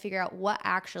to kind of figure out what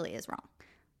actually is wrong.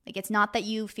 Like it's not that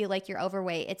you feel like you're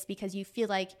overweight. It's because you feel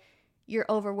like you're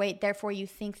overweight. Therefore you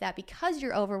think that because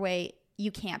you're overweight, you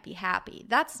can't be happy.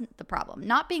 That's the problem.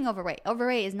 Not being overweight.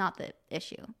 Overweight is not the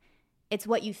issue. It's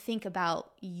what you think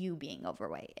about you being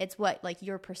overweight. It's what like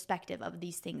your perspective of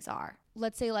these things are.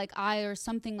 Let's say like I or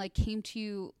something like came to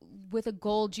you with a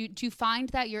goal. Do you find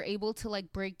that you're able to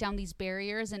like break down these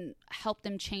barriers and help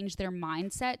them change their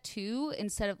mindset too?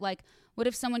 Instead of like, what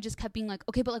if someone just kept being like,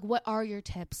 okay, but like what are your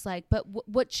tips? Like, but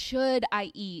what should I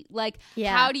eat? Like,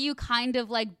 how do you kind of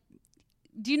like,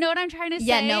 do you know what I'm trying to say?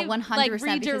 Yeah, no, 100%. Like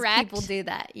redirect. Because people do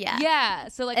that. Yeah. Yeah.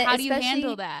 So like, how do you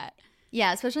handle that?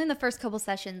 Yeah, especially in the first couple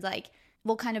sessions, like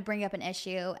we'll kind of bring up an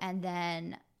issue and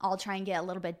then I'll try and get a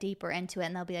little bit deeper into it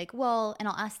and they'll be like, well, and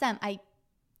I'll ask them.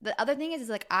 The other thing is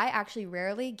like I actually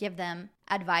rarely give them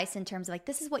advice in terms of like,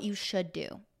 this is what you should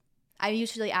do. I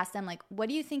usually ask them like, what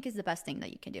do you think is the best thing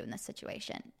that you can do in this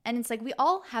situation? And it's like we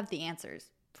all have the answers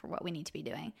for what we need to be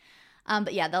doing.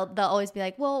 But yeah, they'll always be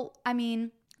like, well, I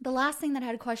mean, the last thing that I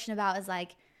had a question about is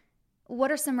like,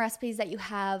 what are some recipes that you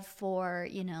have for,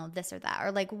 you know, this or that?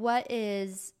 Or like, what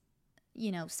is,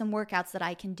 you know, some workouts that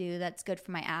I can do that's good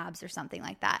for my abs or something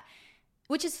like that,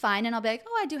 which is fine. And I'll be like,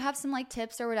 oh, I do have some like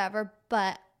tips or whatever.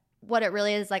 But what it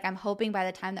really is like, I'm hoping by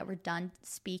the time that we're done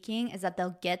speaking is that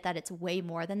they'll get that it's way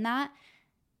more than that.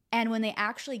 And when they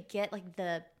actually get like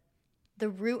the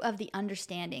root of the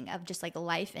understanding of just like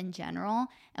life in general,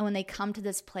 and when they come to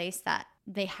this place that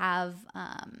they have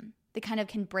they kind of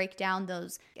can break down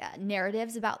those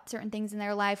narratives about certain things in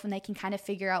their life, when they can kind of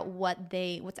figure out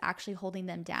what's actually holding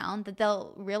them down, that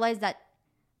they'll realize that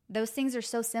those things are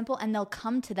so simple and they'll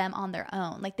come to them on their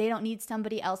own. Like they don't need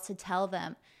somebody else to tell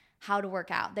them how to work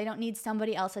out. They don't need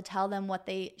somebody else to tell them what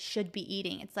they should be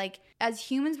eating. It's like, as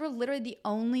humans, we're literally the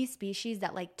only species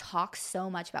that like talk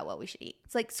so much about what we should eat.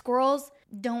 It's like squirrels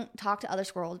don't talk to other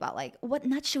squirrels about like, what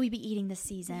nuts should we be eating this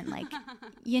season? Like,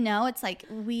 it's like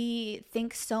we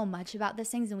think so much about these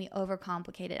things and we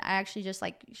overcomplicate it. I actually just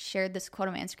like shared this quote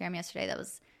on my Instagram yesterday that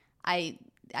was, I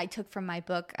took from my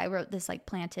book. I wrote this like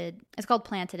it's called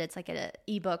Planted. It's like an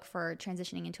ebook for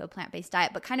transitioning into a plant-based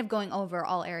diet, but kind of going over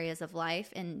all areas of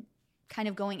life and kind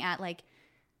of going at like,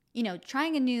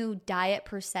 trying a new diet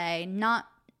per se, not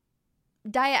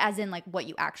diet as in like what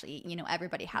you actually eat.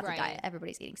 Everybody has a diet.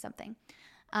 Everybody's eating something.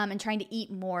 And trying to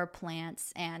eat more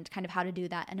plants and kind of how to do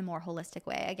that in a more holistic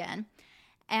way again.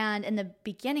 And in the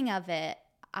beginning of it,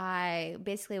 I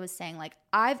basically was saying like,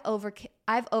 I've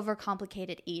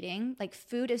overcomplicated eating. Like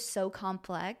food is so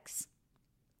complex,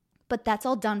 but that's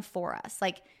all done for us.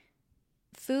 Like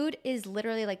food is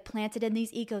literally like planted in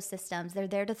these ecosystems. They're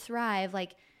there to thrive.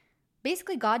 Like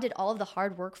basically God did all of the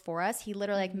hard work for us. He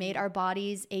literally like made our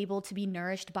bodies able to be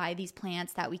nourished by these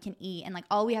plants that we can eat. And like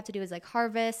all we have to do is like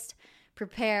harvest,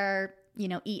 prepare,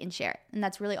 eat and share. And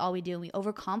that's really all we do. And we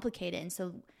overcomplicate it. And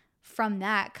so from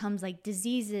that comes like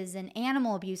diseases and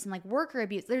animal abuse and like worker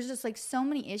abuse. There's just like so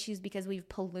many issues because we've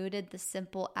polluted the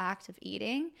simple act of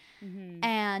eating. Mm-hmm.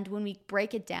 And when we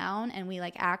break it down and we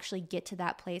like actually get to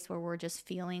that place where we're just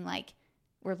feeling like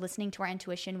we're listening to our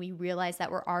intuition, we realize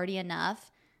that we're already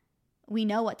enough. We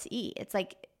know what to eat. It's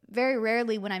like very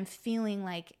rarely when I'm feeling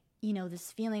like,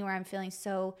 this feeling where I'm feeling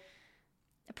so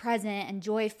present and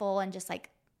joyful and just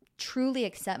like truly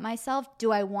accept myself,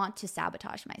 do I want to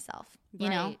sabotage myself?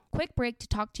 Quick break to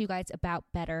talk to you guys about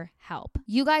BetterHelp.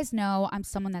 You guys know I'm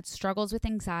someone that struggles with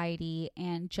anxiety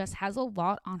and just has a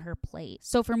lot on her plate.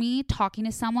 So for me, talking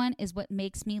to someone is what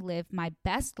makes me live my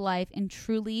best life and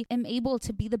truly am able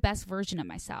to be the best version of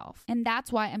myself. And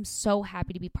that's why I'm so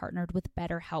happy to be partnered with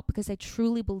BetterHelp, because I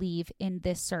truly believe in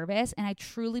this service and I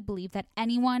truly believe that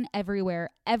anyone,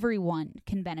 everywhere, everyone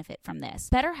can benefit from this.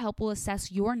 BetterHelp will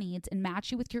assess your needs and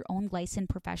match you with your own licensed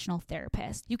professional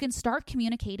therapist. You can start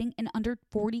communicating in under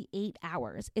 48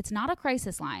 hours. It's not a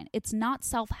crisis line. It's not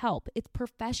self-help. It's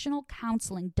professional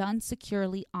counseling done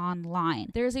securely online.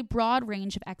 There is a broad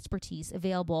range of expertise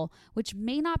available, which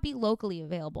may not be locally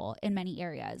available in many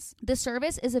areas. The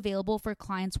service is available for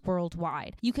clients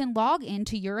worldwide. You can log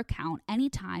into your account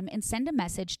anytime and send a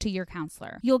message to your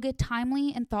counselor. You'll get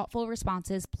timely and thoughtful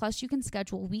responses, plus you can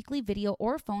schedule weekly video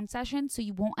or phone sessions so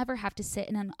you won't ever have to sit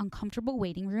in an uncomfortable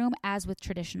waiting room as with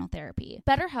traditional therapy.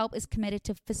 BetterHelp is committed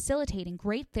to facilitating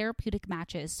great therapeutic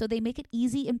matches, so they make it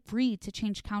easy and free to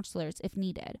change counselors if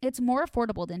needed. It's more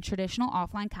affordable than traditional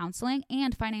offline counseling,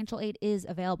 and financial aid is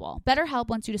available. BetterHelp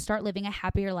wants you to start living a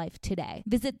happier life today.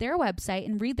 Visit their website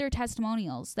and read their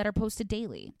testimonials that are posted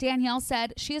daily. Danielle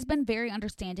said, "She has been very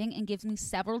understanding and gives me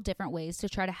several different ways to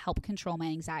try to help control my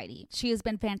anxiety. She has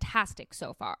been fantastic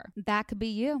so far." That could be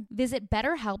you. Visit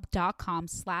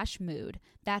betterhelp.com/mood.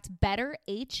 That's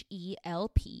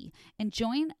BetterHelp, and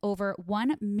join over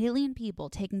 1 million people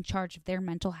taking charge of their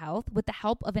mental health with the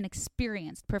help of an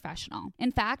experienced professional.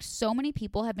 In fact, so many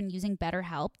people have been using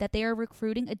BetterHelp that they are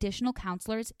recruiting additional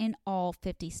counselors in all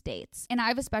 50 states. And I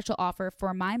have a special offer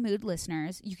for my Mood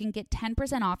listeners. You can get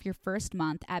 10% off your first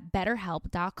month at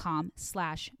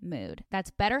betterhelp.com/mood.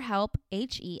 That's BetterHelp,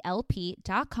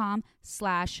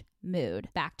 HELP.com/mood.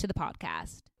 Back to the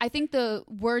podcast. I think the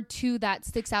word too that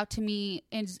sticks out to me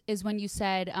is when you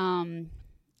said,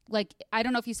 like, I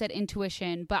don't know if you said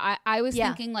intuition, but I was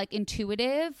thinking like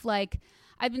intuitive. Like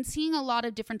I've been seeing a lot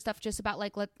of different stuff just about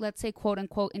like, let's say quote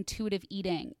unquote intuitive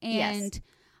eating. And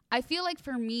I feel like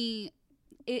for me,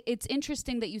 it's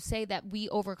interesting that you say that we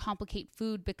overcomplicate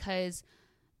food because,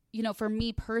 for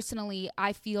me personally,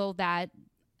 I feel that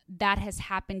has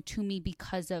happened to me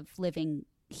because of living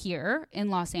here in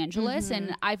Los Angeles. Mm-hmm.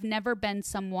 And I've never been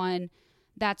someone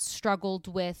that struggled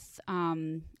with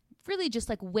really just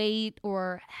like weight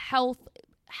or health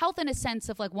in a sense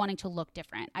of like wanting to look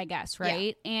different, I guess,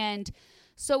 right? Yeah. And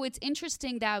so it's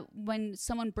interesting that when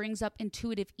someone brings up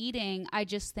intuitive eating, I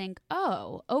just think,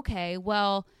 oh, okay,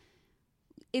 well,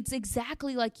 it's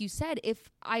exactly like you said. If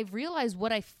I realize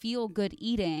what I feel good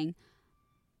eating,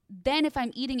 then if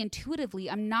I'm eating intuitively,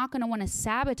 I'm not going to want to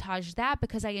sabotage that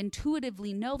because I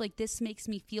intuitively know like this makes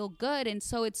me feel good. And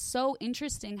so it's so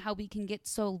interesting how we can get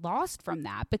so lost from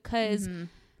that because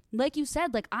like you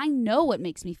said, like I know what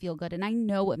makes me feel good and I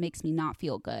know what makes me not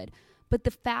feel good. But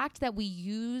the fact that we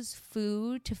use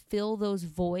food to fill those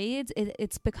voids,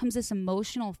 it becomes this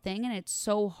emotional thing, and it's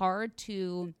so hard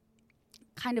to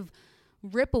kind of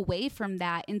rip away from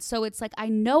that. And so it's like, I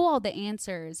know all the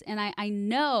answers, and I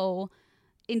know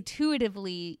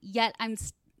intuitively, yet I'm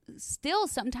still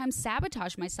sometimes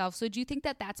sabotage myself. So do you think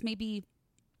that that's maybe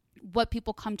what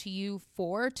people come to you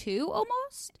for too,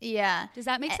 almost? Yeah. Does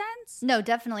that make sense? No,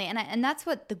 definitely. And that's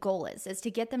what the goal is to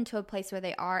get them to a place where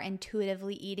they are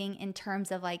intuitively eating, in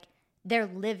terms of like they're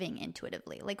living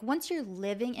intuitively. Like once you're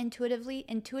living intuitively,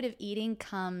 intuitive eating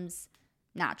comes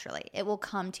naturally. It will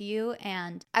come to you.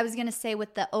 And I was going to say,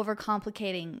 with the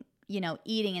overcomplicating,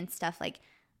 eating and stuff, like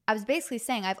I was basically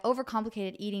saying I've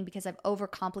overcomplicated eating because I've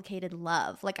overcomplicated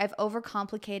love. Like I've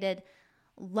overcomplicated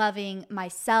loving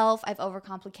myself. I've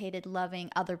overcomplicated loving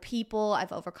other people. I've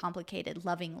overcomplicated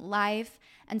loving life.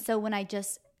 And so when I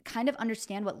just kind of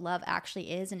understand what love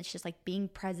actually is, and it's just like being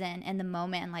present in the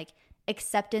moment, and like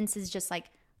acceptance is just like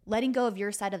letting go of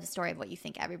your side of the story of what you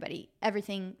think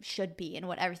everything should be and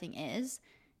what everything is.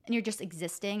 And you're just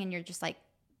existing, and you're just like,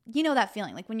 that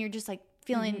feeling, like when you're just like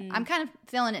feeling, I'm kind of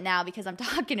feeling it now because I'm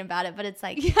talking about it, but it's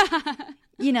like,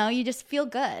 you just feel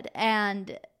good.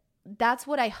 And that's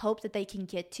what I hope that they can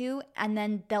get to. And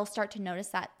then they'll start to notice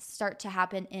that start to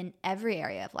happen in every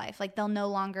area of life. Like they'll no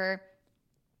longer,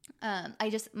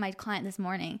 my client this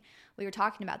morning, we were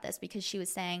talking about this because she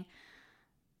was saying,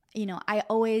 I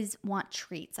always want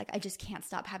treats. Like I just can't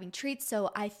stop having treats. So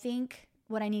I think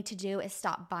what I need to do is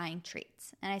stop buying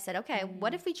treats. And I said, okay,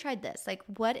 what if we tried this? Like,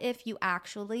 what if you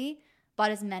actually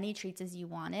bought as many treats as you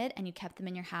wanted and you kept them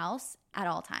in your house at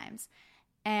all times?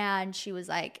 And she was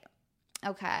like,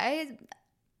 okay.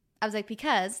 I was like,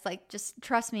 because like, just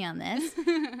trust me on this.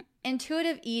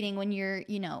 Intuitive eating, when you're,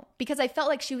 because I felt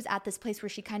like she was at this place where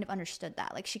she kind of understood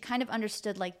that. Like she kind of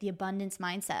understood like the abundance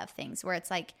mindset of things, where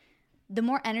it's like the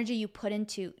more energy you put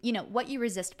into, what you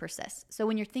resist persists. So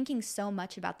when you're thinking so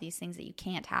much about these things that you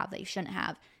can't have, that you shouldn't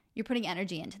have, you're putting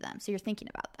energy into them. So you're thinking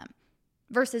about them.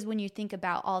 Versus when you think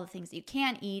about all the things that you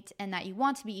can eat and that you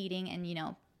want to be eating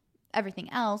and, everything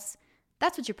else,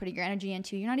 that's what you're putting your energy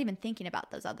into. You're not even thinking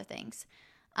about those other things.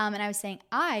 And I was saying,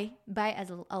 I buy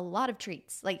a lot of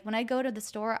treats. Like when I go to the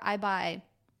store, I buy,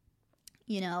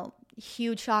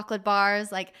 huge chocolate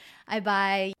bars. Like I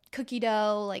buy cookie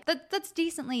dough. Like that's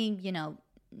decently,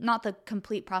 not the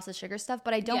complete processed sugar stuff,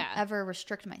 but I don't ever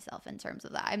restrict myself in terms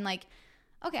of that. I'm like,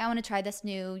 okay, I want to try this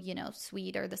new,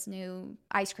 sweet or this new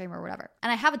ice cream or whatever.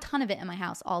 And I have a ton of it in my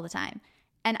house all the time.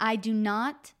 And I do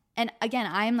not, and again,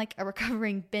 I am like a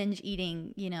recovering binge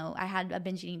eating, I had a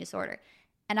binge eating disorder.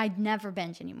 And I'd never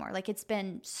binge anymore. Like it's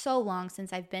been so long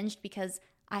since I've binged because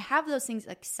I have those things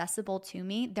accessible to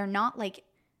me. They're not like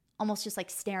almost just like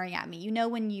staring at me.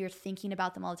 When you're thinking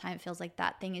about them all the time, it feels like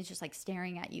that thing is just like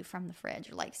staring at you from the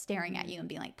fridge, or like staring at you and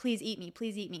being like, please eat me,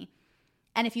 please eat me.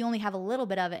 And if you only have a little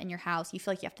bit of it in your house, you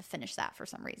feel like you have to finish that for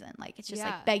some reason. Like it's just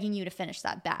like begging you to finish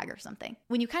that bag or something.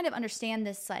 When you kind of understand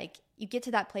this, like you get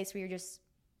to that place where you're just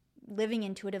living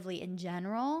intuitively in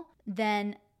general,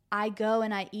 then I go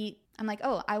and I eat. I'm like,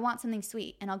 oh, I want something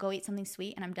sweet, and I'll go eat something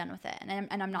sweet, and I'm done with it.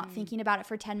 And I'm not thinking about it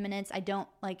for 10 minutes. I don't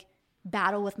like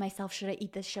battle with myself. Should I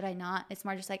eat this? Should I not? It's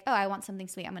more just like, oh, I want something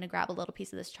sweet. I'm going to grab a little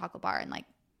piece of this chocolate bar. And like,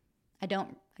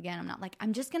 I'm not like,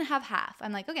 I'm just going to have half.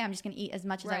 I'm like, okay, I'm just going to eat as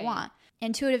much as I want.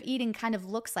 Intuitive eating kind of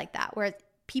looks like that, where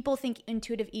people think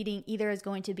intuitive eating either is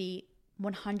going to be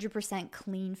 100%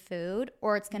 clean food,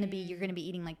 or it's going to be, you're going to be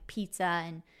eating like pizza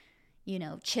and,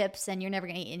 chips, and you're never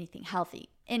going to eat anything healthy.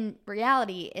 In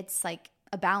reality, it's like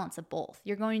a balance of both.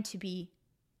 You're going to be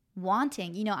wanting,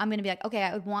 I'm going to be like, okay,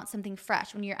 I would want something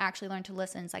fresh. When you're actually learn to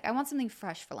listen, it's like, I want something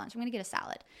fresh for lunch. I'm going to get a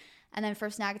salad. And then for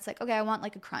snack, it's like, okay, I want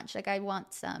like a crunch. Like I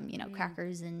want some,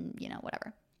 crackers and,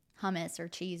 whatever, hummus or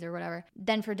cheese or whatever.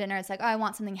 Then for dinner, it's like, oh, I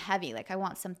want something heavy. Like I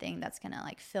want something that's going to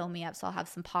like fill me up. So I'll have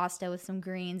some pasta with some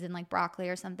greens and like broccoli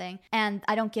or something. And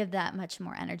I don't give that much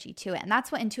more energy to it. And that's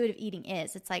what intuitive eating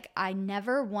is. It's like, I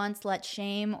never once let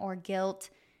shame or guilt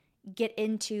get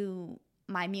into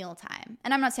my mealtime.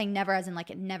 And I'm not saying never as in like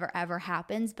it never ever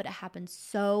happens, but it happens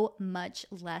so much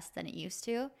less than it used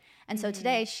to. And so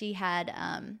today she had,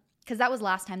 because that was the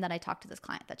last time that I talked to this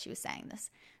client that she was saying this.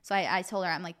 So I told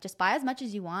her, I'm like, just buy as much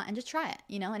as you want and just try it,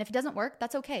 and if it doesn't work,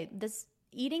 that's okay. This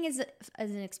eating is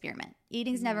an experiment.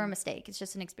 Eating's never a mistake. It's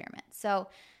just an experiment. So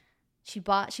she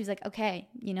was like, okay,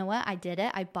 you know what? I did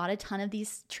it. I bought a ton of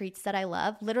these treats that I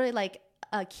love, literally like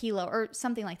a kilo or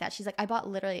something like that. She's like, I bought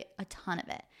literally a ton of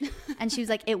it. And she was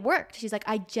like, it worked. She's like,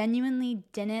 I genuinely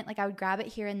didn't, like I would grab it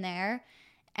here and there,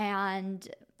 and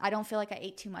I don't feel like I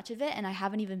ate too much of it, and I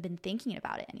haven't even been thinking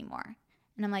about it anymore.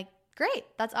 And I'm like, Great.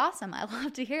 That's awesome. I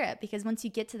love to hear it, because once you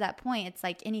get to that point, it's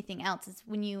like anything else. It's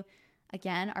when you,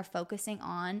 again, are focusing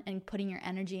on and putting your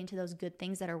energy into those good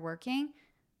things that are working,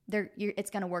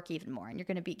 it's going to work even more, and you're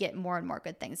going to get more and more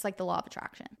good things. It's like the law of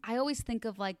attraction. I always think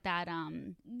of like that,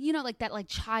 like that like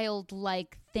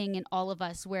childlike thing in all of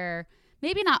us where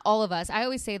maybe not all of us. I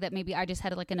always say that maybe I just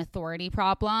had like an authority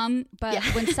problem, but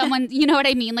when someone, you know what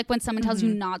I mean? Like when someone tells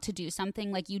you not to do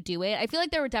something, like you do it. I feel like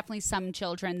there were definitely some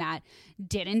children that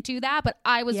didn't do that, but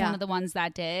I was one of the ones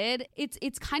that did.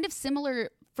 It's kind of similar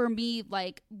for me.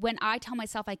 Like when I tell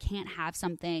myself I can't have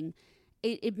something,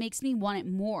 it makes me want it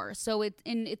more. So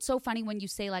it's so funny when you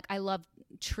say like, I love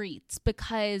treats,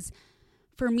 because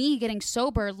for me getting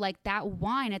sober, like that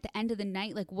wine at the end of the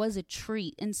night, like was a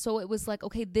treat. And so it was like,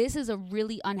 okay, this is a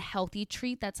really unhealthy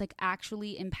treat that's like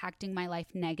actually impacting my life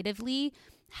negatively.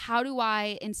 How do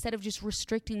I, instead of just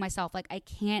restricting myself, like I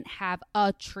can't have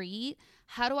a treat,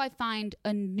 how do I find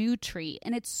a new treat?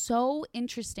 And it's so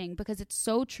interesting because it's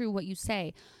so true what you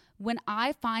say. When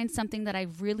I find something that I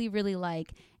really, really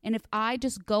like, and if I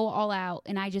just go all out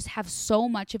and I just have so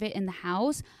much of it in the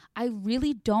house, I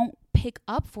really don't pick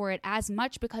up for it as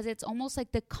much, because it's almost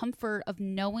like the comfort of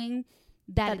knowing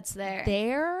that it's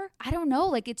there. I don't know.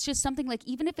 Like, it's just something like,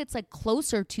 even if it's like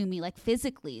closer to me, like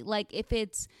physically, like if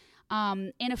it's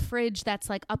in a fridge that's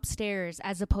like upstairs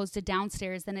as opposed to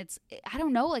downstairs, then I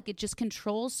don't know, like it just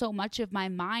controls so much of my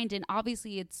mind. And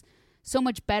obviously it's so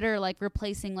much better, like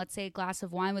replacing, let's say, a glass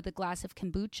of wine with a glass of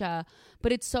kombucha.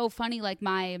 But it's so funny, like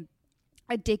my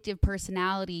addictive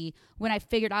personality, when I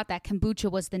figured out that kombucha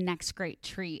was the next great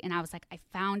treat, and I was like, I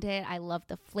found it, I love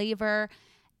the flavor,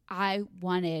 I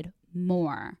wanted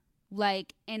more.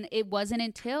 Like, and it wasn't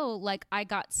until like I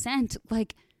got sent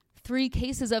like 3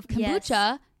 cases of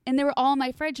kombucha, and they were all in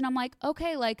my fridge, and I'm like,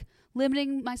 okay, like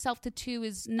limiting myself to 2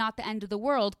 is not the end of the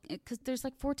world, because there's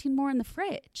like 14 more in the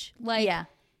fridge. Like,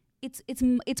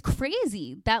 it's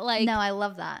crazy that like. No, I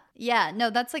love that. Yeah,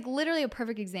 no, that's like literally a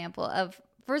perfect example of,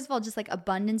 first of all, just like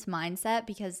abundance mindset,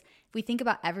 because if we think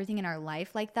about everything in our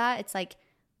life like that, it's like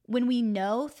when we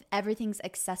know everything's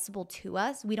accessible to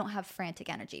us, we don't have frantic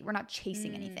energy. We're not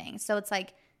chasing anything. So it's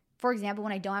like, for example,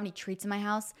 when I don't have any treats in my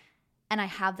house and I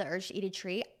have the urge to eat a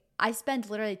treat, I spend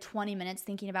literally 20 minutes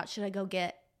thinking about, should I go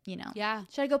get, should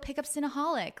I go pick up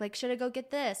Cinnaholic? Like, should I go get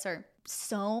this? Or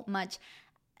so much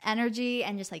energy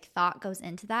and just like thought goes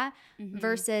into that,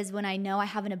 versus when I know I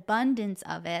have an abundance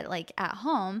of it, like at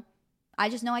home, I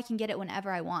just know I can get it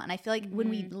whenever I want. And I feel like when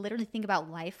we literally think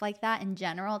about life like that in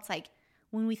general, it's like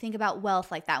when we think about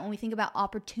wealth like that, when we think about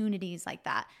opportunities like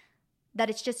that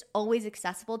it's just always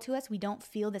accessible to us. We don't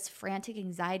feel this frantic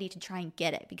anxiety to try and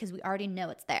get it, because we already know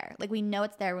it's there. Like, we know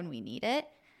it's there when we need it.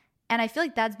 And I feel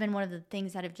like that's been one of the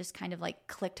things that have just kind of like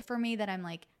clicked for me, that I'm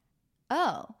like,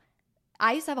 oh,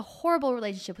 I used to have a horrible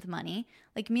relationship with money.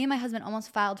 Like, me and my husband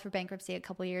almost filed for bankruptcy a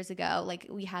couple years ago. Like,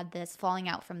 we had this falling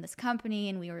out from this company,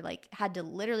 and we were like, had to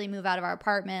literally move out of our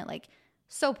apartment. Like,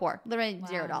 so poor, literally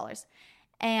 $0.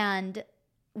 And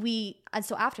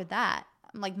so after that,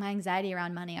 like, my anxiety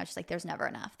around money, I was just like, there's never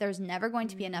enough. There's never going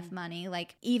to be enough money.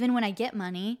 Like, even when I get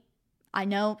money, I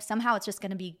know somehow it's just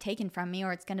going to be taken from me,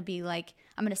 or it's going to be like,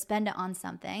 I'm going to spend it on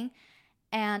something.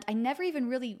 And I never even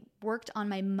really worked on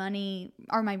my money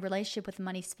or my relationship with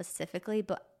money specifically.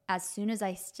 But as soon as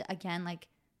I, again, like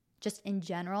just in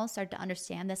general, started to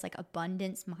understand this like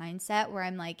abundance mindset, where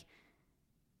I'm like,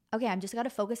 okay, I'm just got to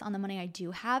focus on the money I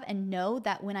do have and know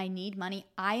that when I need money,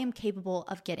 I am capable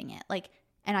of getting it. Like,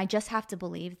 and I just have to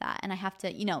believe that. And I have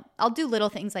to, I'll do little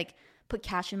things like put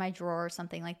cash in my drawer or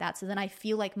something like that. So then I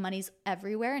feel like money's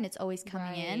everywhere and it's always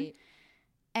coming in.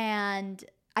 And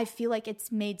I feel like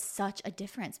it's made such a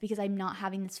difference, because I'm not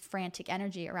having this frantic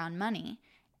energy around money,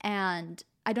 and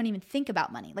I don't even think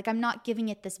about money. Like, I'm not giving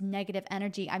it this negative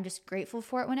energy. I'm just grateful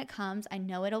for it when it comes. I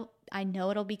know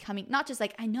it'll be coming. Not just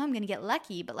like, I know I'm going to get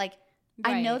lucky, but like,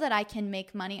 I know that I can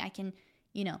make money. I can,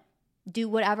 do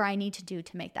whatever I need to do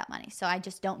to make that money. So I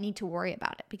just don't need to worry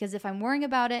about it, because if I'm worrying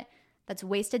about it, that's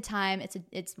wasted time.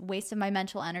 It's waste of my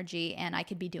mental energy, and I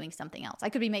could be doing something else. I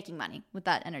could be making money with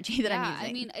that energy that I'm using.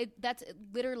 I mean, that's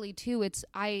literally too.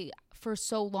 I for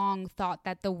so long thought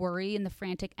that the worry and the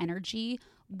frantic energy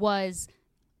was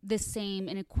the same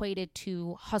and equated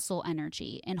to hustle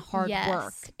energy and hard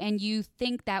work. And you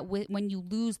think that when you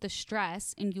lose the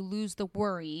stress and you lose the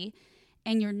worry,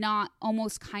 and you're not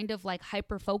almost kind of like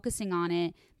hyper focusing on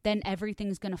it, then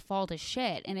everything's going to fall to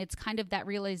shit. And it's kind of that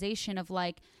realization of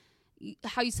like,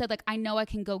 how you said, like, I know I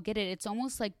can go get it. It's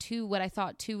almost like, too, what I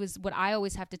thought, too, is what I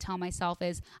always have to tell myself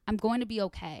is I'm going to be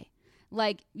okay.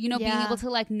 Like, being able to,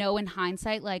 like, know in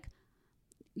hindsight, like,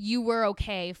 you were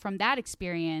okay from that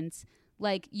experience.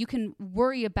 Like, you can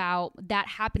worry about that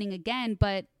happening again,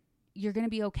 but you're going to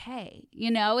be okay.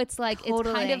 You know, it's like, It's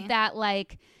kind of that,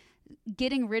 like,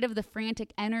 getting rid of the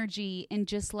frantic energy and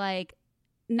just like,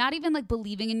 not even like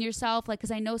believing in yourself. Like,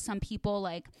 cause I know some people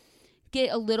like get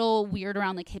a little weird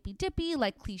around like hippy dippy,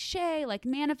 like cliche, like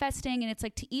manifesting. And it's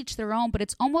like to each their own, but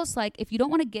it's almost like if you don't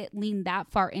want to lean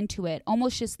that far into it,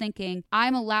 almost just thinking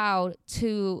I'm allowed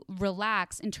to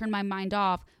relax and turn my mind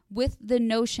off with the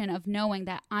notion of knowing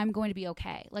that I'm going to be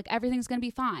okay. Like, everything's going to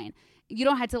be fine. You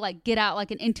don't have to like get out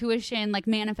like an intuition, like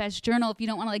manifest journal if you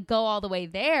don't want to like go all the way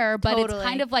there, but It's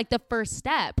kind of like the first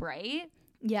step, right?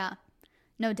 Yeah,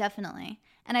 no, definitely.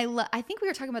 And I think we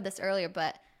were talking about this earlier,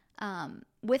 but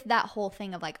with that whole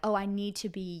thing of like, oh, I need to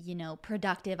be, you know,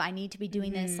 productive. I need to be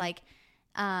doing this. Like,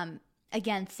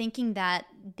 again, thinking that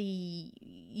the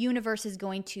universe is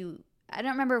going to, I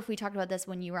don't remember if we talked about this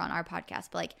when you were on our podcast,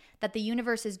 but like that the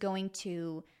universe is going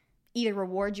to either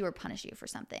reward you or punish you for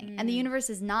something. And the universe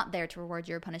is not there to reward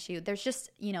you or punish you. There's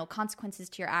just, you know, consequences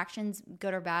to your actions,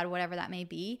 good or bad, whatever that may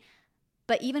be.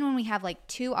 But even when we have like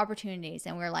two opportunities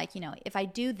and we're like, you know, if I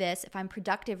do this, if I'm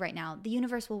productive right now, the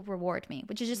universe will reward me,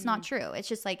 which is just not true. It's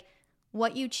just like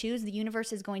what you choose, the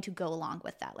universe is going to go along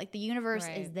with that. Like, the universe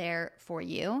is there for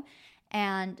you.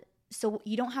 And so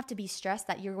you don't have to be stressed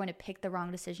that you're going to pick the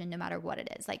wrong decision no matter what it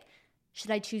is. Like,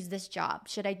 should I choose this job?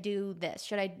 Should I do this?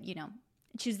 Should I, you know,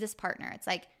 choose this partner? It's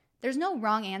like, there's no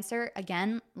wrong answer.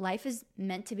 Again, life is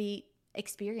meant to be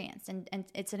experienced and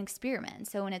it's an experiment.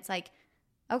 So when it's like,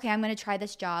 okay, I'm going to try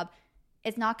this job,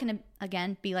 it's not going to,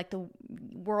 again, be like the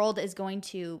world is going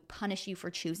to punish you for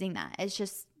choosing that. It's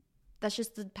just, that's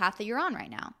just the path that you're on right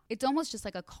now. It's almost just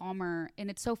like a calmer, and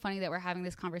it's so funny that we're having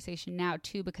this conversation now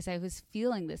too, because I was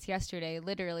feeling this yesterday.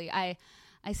 Literally, I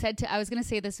was going to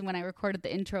say this when I recorded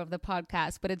the intro of the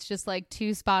podcast, but it's just like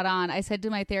too spot on. I said to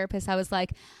my therapist, I was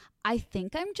like, I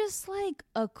think I'm just like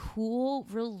a cool,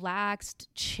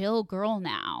 relaxed, chill girl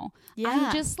now. Yeah.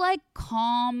 I'm just like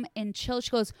calm and chill.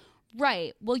 She goes,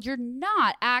 right. Well, you're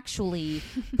not actually,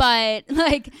 but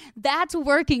like that's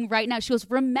working right now. She goes,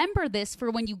 remember this for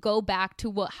when you go back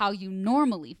to how you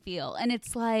normally feel. And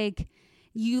it's like,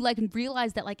 you like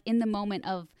realize that like in the moment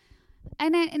of,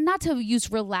 and not to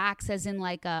use relax as in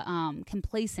like a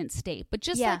complacent state, but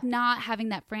just like not having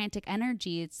that frantic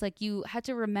energy. It's like you had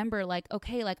to remember like,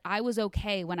 okay, like I was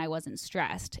okay when I wasn't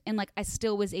stressed, and like I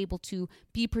still was able to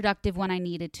be productive when I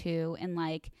needed to, and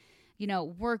like, you know,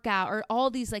 work out or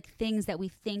all these like things that we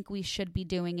think we should be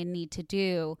doing and need to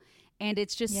do. And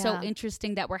it's just so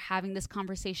interesting that we're having this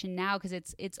conversation now, because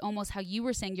it's almost how you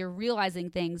were saying, you're realizing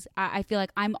things. I feel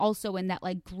like I'm also in that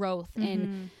like growth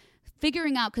and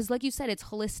figuring out, because like you said, it's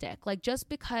holistic. Like, just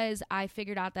because I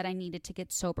figured out that I needed to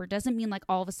get sober doesn't mean like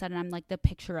all of a sudden I'm like the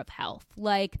picture of health.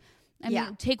 Like, I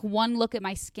mean, take one look at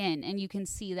my skin and you can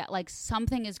see that like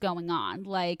something is going on.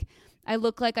 Like, I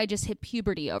look like I just hit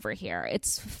puberty over here.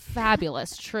 It's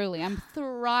fabulous. Truly. I'm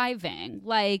thriving.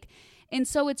 Like, and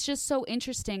so it's just so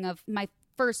interesting. Of my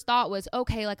first thought was,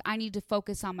 okay, like I need to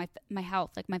focus on my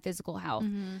health, like my physical health.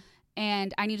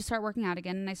 And I need to start working out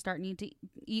again, and I need to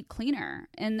eat cleaner.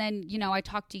 And then, you know, I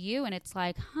talk to you and it's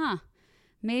like,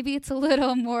 maybe it's a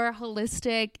little more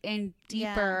holistic and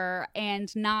deeper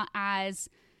and not as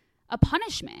a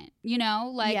punishment, you know?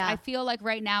 Like, I feel like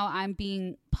right now I'm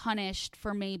being punished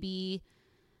for maybe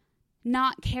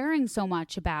not caring so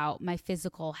much about my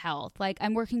physical health. Like,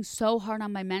 I'm working so hard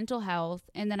on my mental health,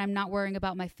 and then I'm not worrying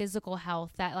about my physical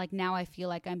health, that like now I feel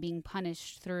like I'm being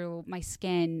punished through my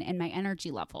skin and my energy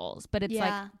levels. But it's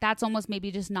like, that's almost maybe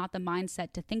just not the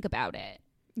mindset to think about it.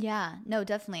 Yeah, no,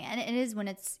 definitely. And it is when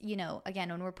it's, you know, again,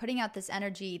 when we're putting out this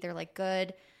energy, they're like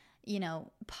good, you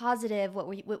know, positive, what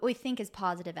we think is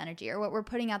positive energy, or what we're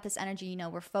putting out this energy, you know,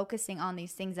 we're focusing on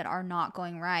these things that are not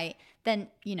going right, then,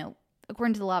 you know,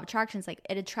 according to the law of attraction, it's like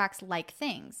it attracts like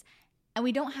things. And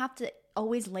we don't have to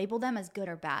always label them as good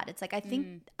or bad. It's like, I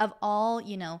think of all,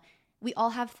 you know, we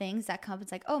all have things that come,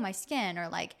 it's like, oh, my skin, or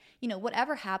like, you know,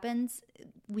 whatever happens,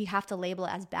 we have to label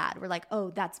it as bad. We're like,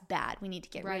 oh, that's bad. We need to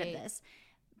get rid of this.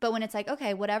 But when it's like,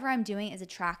 okay, whatever I'm doing is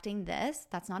attracting this,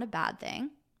 that's not a bad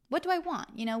thing. What do I want?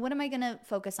 You know, what am I going to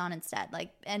focus on instead? Like,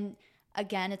 and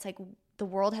again, it's like the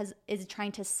world is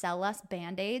trying to sell us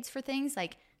Band-Aids for things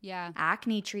like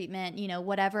acne treatment, you know,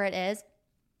 whatever it is,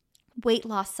 weight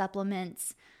loss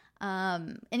supplements,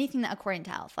 anything that according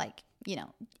to health, like, you know,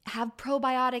 have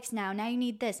probiotics now you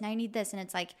need this, and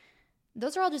it's like,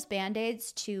 those are all just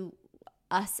Band-Aids to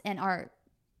us and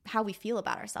how we feel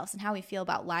about ourselves and how we feel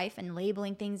about life, and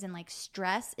labeling things. And like,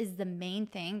 stress is the main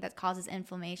thing that causes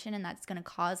inflammation, and that's going to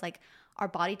cause like our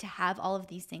body to have all of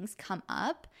these things come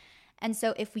up. And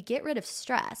so if we get rid of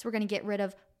stress, we're going to get rid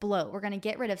of bloat. We're going to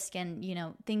get rid of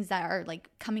skin, things that are like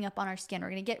coming up on our skin. We're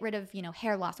going to get rid of,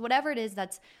 hair loss, whatever it is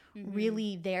that's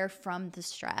really there from the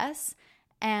stress.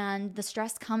 And the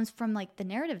stress comes from like the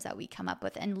narratives that we come up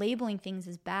with, and labeling things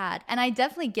as bad. And I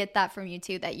definitely get that from you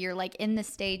too, that you're like in this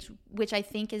stage, which I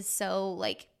think is so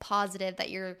like positive,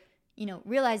 that you're,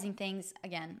 realizing things.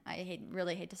 Again, I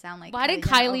really hate to sound like, why did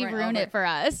Kylie ruin it for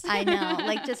us? I know,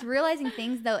 like just realizing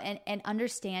things though, and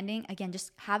understanding, again,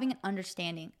 just having an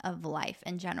understanding of life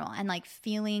in general, and like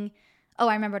feeling, oh,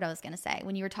 I remember what I was going to say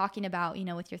when you were talking about,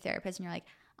 with your therapist, and you're like,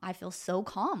 I feel so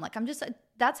calm. Like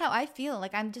that's how I feel.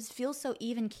 Like I'm just feel so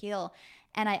even keel.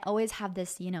 And I always have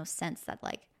this, sense that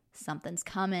like something's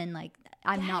coming. Like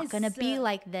I'm not going to be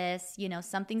like this,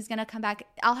 something's going to come back.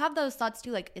 I'll have those thoughts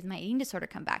too. Like, is my eating disorder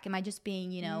come back? Am I just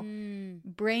being,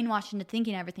 brainwashed into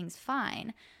thinking everything's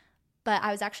fine? But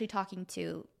I was actually talking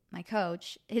to my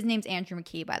coach. His name's Andrew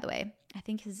McKee, by the way. I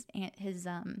think his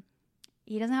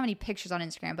he doesn't have any pictures on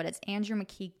Instagram, but it's Andrew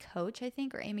McKee Coach, I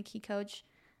think, or A McKee Coach.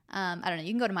 I don't know.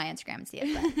 You can go to my Instagram and see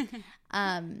it.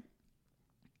 But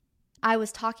I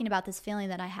was talking about this feeling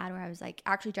that I had where I was like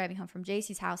actually driving home from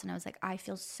JC's house, and I was like, I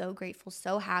feel so grateful,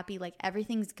 so happy. Like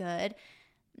everything's good.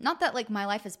 Not that like my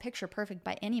life is picture perfect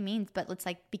by any means, but it's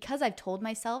like because I've told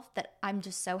myself that I'm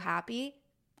just so happy,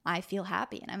 I feel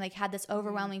happy. And I'm like had this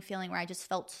overwhelming feeling where I just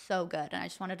felt so good. And I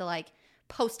just wanted to like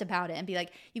post about it and be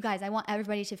like, you guys, I want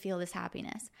everybody to feel this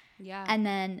happiness. Yeah. And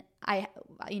then I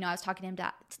was talking to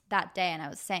him that day, and I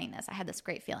was saying this, I had this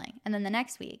great feeling. And then the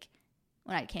next week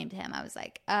when I came to him, I was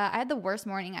like, I had the worst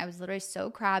morning. I was literally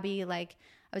so crabby. Like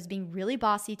I was being really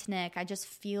bossy to Nick. I just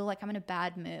feel like I'm in a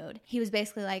bad mood. He was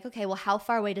basically like, okay, well, how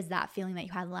far away does that feeling that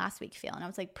you had last week feel? And I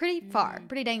was like, pretty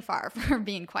dang far, for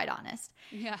being quite honest.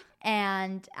 Yeah.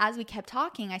 And as we kept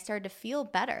talking, I started to feel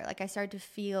better. Like I started to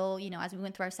feel, as we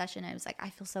went through our session, I was like, I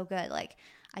feel so good. Like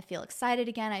I feel excited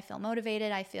again. I feel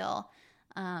motivated. I feel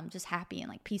just happy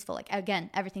and like peaceful. Like again,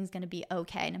 everything's going to be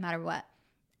okay no matter what.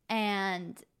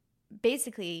 And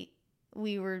basically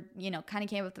we were, kind of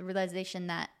came up with the realization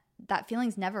that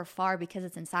feeling's never far because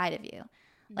it's inside of you.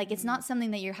 Like it's not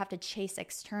something that you have to chase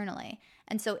externally.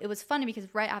 And so it was funny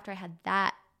because right after I had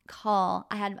that call,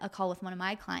 I had a call with one of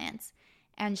my clients,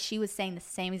 and she was saying the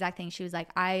same exact thing. She was like,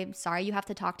 I'm sorry you have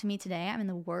to talk to me today. I'm in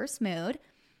the worst mood.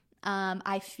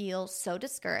 I feel so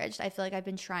discouraged. I feel like I've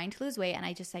been trying to lose weight and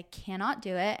I cannot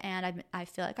do it. And I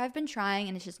feel like I've been trying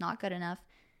and it's just not good enough.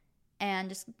 And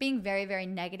just being very, very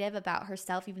negative about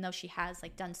herself, even though she has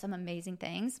like done some amazing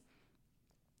things.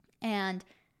 And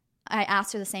I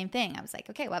asked her the same thing. I was like,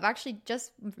 okay, well, I've actually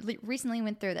just recently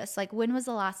went through this. Like, when was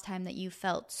the last time that you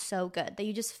felt so good, that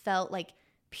you just felt like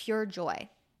pure joy?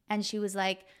 And she was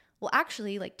like, well,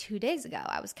 actually, like 2 days ago,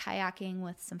 I was kayaking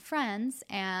with some friends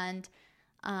and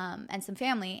some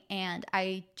family, and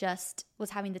I just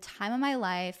was having the time of my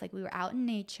life. Like, we were out in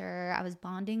nature. I was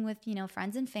bonding with,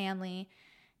 friends and family.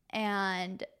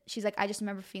 And she's like, I just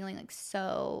remember feeling like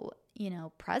so,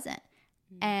 present.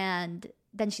 And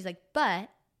then she's like, but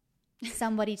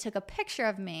somebody took a picture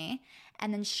of me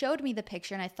and then showed me the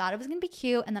picture, and I thought it was going to be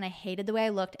cute, and then I hated the way I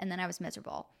looked, and then I was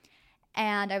miserable.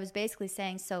 And I was basically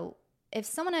saying, so if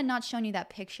someone had not shown you that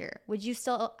picture, would you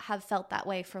still have felt that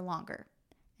way for longer?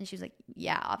 And she was like,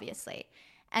 yeah, obviously.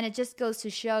 And it just goes to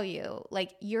show you,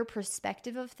 like, your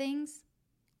perspective of things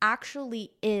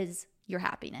actually is your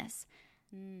happiness.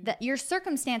 That your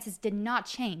circumstances did not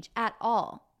change at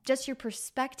all. Just your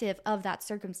perspective of that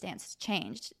circumstance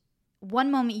changed.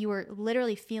 One moment you were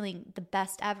literally feeling the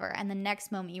best ever, and the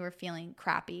next moment you were feeling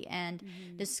crappy and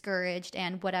discouraged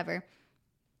and whatever.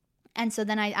 And so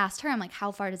then I asked her, I'm like,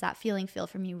 how far does that feeling feel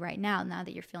from you right now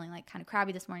that you're feeling like kind of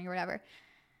crabby this morning or whatever?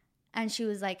 And she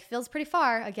was like, feels pretty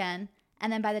far again.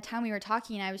 And then by the time we were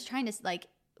talking, I was trying to like,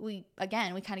 we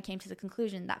kind of came to the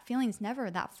conclusion that feeling's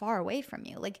never that far away from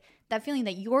you. Like that feeling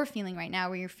that you're feeling right now,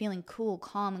 where you're feeling cool,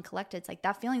 calm, and collected, it's like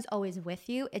that feeling's always with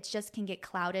you. It just can get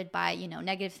clouded by,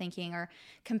 negative thinking or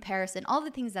comparison, all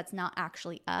the things that's not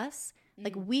actually us.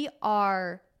 Like we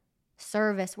are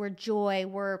service, we're joy,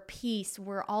 we're peace,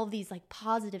 we're all these like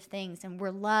positive things, and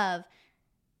we're love.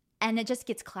 And it just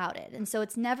gets clouded. And so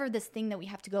it's never this thing that we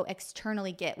have to go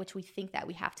externally get, which we think that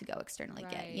we have to go externally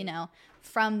get,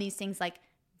 from these things like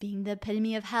being the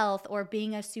epitome of health or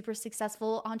being a super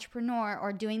successful entrepreneur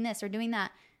or doing this or doing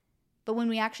that. But when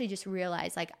we actually just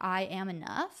realize like, I am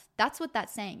enough, that's what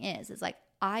that saying is like,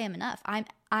 I am enough.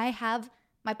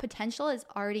 My potential is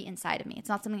already inside of me. It's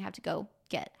not something I have to go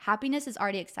get. Happiness is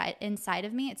already inside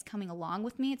of me. It's coming along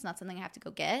with me. It's not something I have to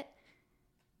go get.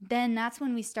 Then that's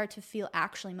when we start to feel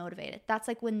actually motivated. That's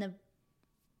like when the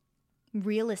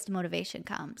realist motivation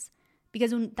comes.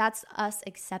 Because when that's us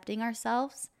accepting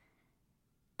ourselves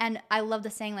And I love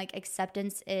the saying, like,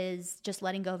 acceptance is just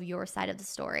letting go of your side of the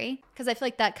story. Because I feel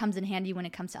like that comes in handy when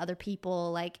it comes to other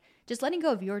people. Like, just letting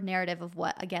go of your narrative of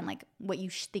what, again, like what you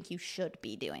think you should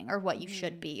be doing or what you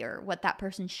should be or what that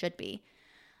person should be.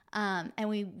 And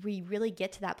we really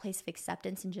get to that place of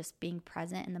acceptance and just being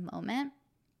present in the moment.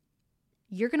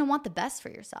 You're going to want the best for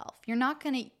yourself. You're not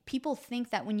going to, people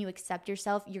think that when you accept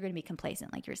yourself, you're going to be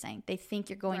complacent, like you're saying. They think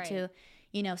you're going to,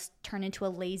 you know, turn into a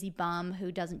lazy bum who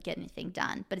doesn't get anything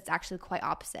done. But it's actually quite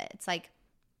opposite. It's like,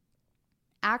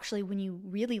 actually, when you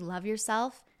really love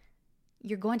yourself,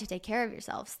 you're going to take care of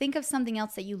yourselves. Think of something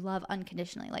else that you love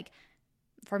unconditionally. Like,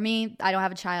 for me, I don't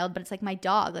have a child, but it's like my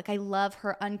dog. Like, I love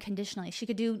her unconditionally. She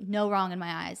could do no wrong in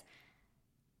my eyes.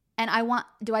 And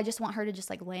do I just want her to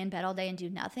just like lay in bed all day and do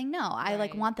nothing? No, I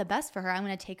like want the best for her. I'm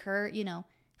going to take her, you know,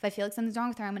 if I feel like something's wrong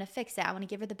with her, I'm going to fix it. I want to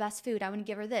give her the best food. I want to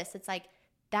give her this. It's like,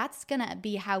 that's going to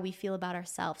be how we feel about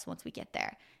ourselves once we get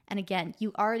there. And again,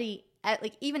 you already,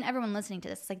 like even everyone listening to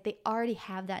this, it's like they already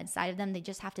have that inside of them. They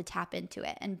just have to tap into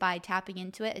it. And by tapping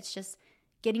into it, it's just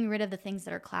getting rid of the things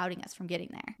that are clouding us from getting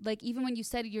there. Like, even when you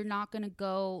said you're not going to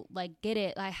go, like, get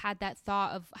it, I had that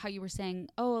thought of how you were saying,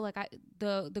 oh, like,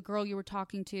 the girl you were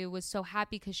talking to was so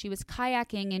happy because she was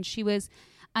kayaking and she was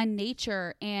in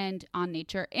nature. And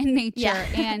Yeah.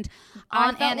 And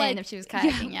On I felt and like, in if she was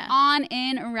kayaking, yeah. On,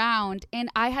 in, around. And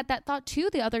I had that thought,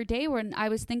 too, the other day when I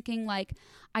was thinking, like,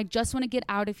 I just want to get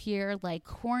out of here, like,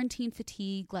 quarantine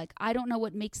fatigue. Like, I don't know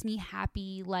what makes me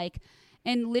happy, like.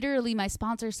 And literally my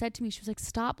sponsor said to me, she was like,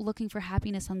 stop looking for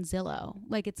happiness on Zillow.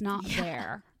 Like, it's not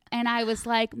there. And I was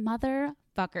like,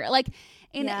 motherfucker. Like,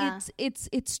 and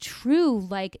it's true.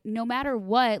 Like, no matter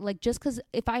what, like, just because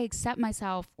if I accept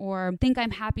myself or think I'm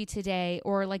happy today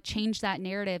or like change that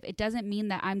narrative, it doesn't mean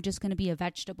that I'm just going to be a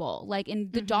vegetable. Like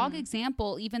in the dog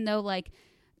example, even though like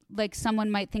someone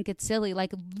might think it's silly,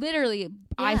 like literally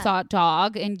I thought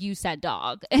dog and you said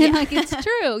dog. And like, it's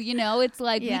true, you know, it's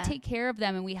like we take care of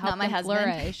them and we help them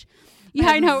flourish. Yeah,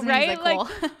 I know, right? Like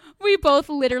we both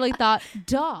literally thought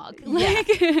dog.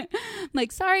 Like,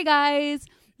 like, sorry guys.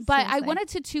 But seriously. I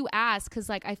wanted to ask, because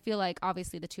like I feel like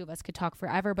obviously the two of us could talk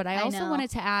forever, but I also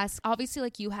wanted to ask, obviously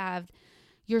like you have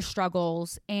your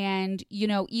struggles and, you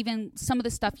know, even some of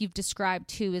the stuff you've described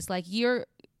too is like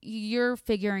you're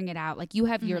figuring it out. Like you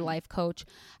have your life coach.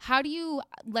 How do you,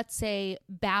 let's say,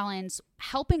 balance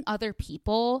helping other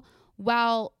people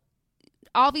while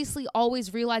obviously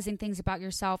always realizing things about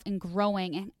yourself and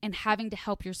growing and having to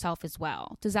help yourself as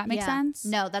well? Does that make sense?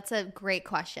 No, that's a great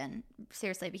question.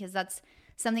 Seriously, because that's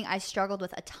something I struggled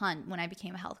with a ton when I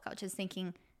became a health coach, is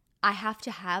thinking I have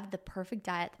to have the perfect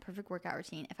diet, the perfect workout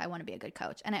routine if I want to be a good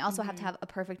coach. And I also have to have a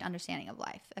perfect understanding of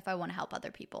life if I want to help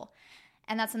other people.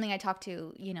 And that's something I talked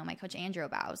to, you know, my coach Andrew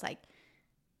about. I was like,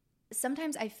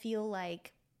 sometimes I feel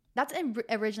like that's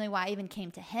originally why I even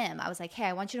came to him. I was like, hey,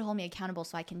 I want you to hold me accountable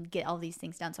so I can get all these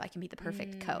things done so I can be the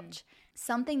perfect coach.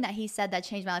 Something that he said that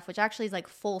changed my life, which actually is like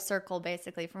full circle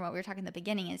basically from what we were talking at the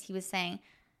beginning, is he was saying,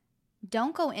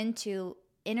 don't go into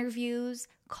interviews,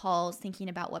 calls, thinking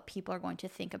about what people are going to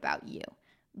think about you.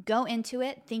 Go into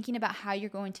it thinking about how you're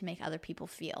going to make other people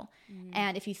feel.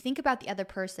 And if you think about the other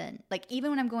person, like even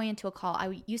when I'm going into a call,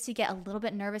 I used to get a little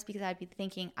bit nervous because I'd be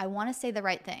thinking, I want to say the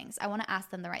right things. I want to ask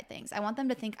them the right things. I want them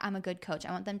to think I'm a good coach.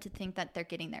 I want them to think that they're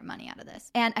getting their money out of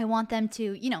this. And I want them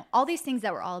to, you know, all these things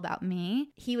that were all about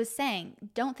me. He was saying,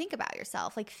 don't think about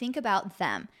yourself. Like, think about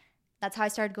them. That's how I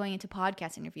started going into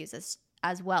podcast interviews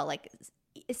as well. Like,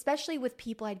 especially with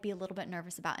people I'd be a little bit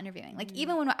nervous about interviewing. Like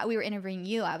even when we were interviewing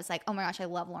you, I was like, oh my gosh, I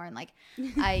love Lauren. Like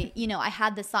I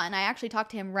had this thought, and I actually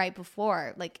talked to him right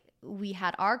before like we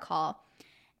had our call,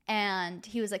 and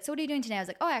he was like, so what are you doing today? I was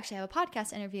like, oh, I actually have a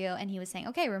podcast interview. And he was saying,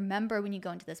 okay, remember when you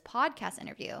go into this podcast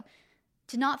interview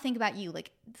to not think about you,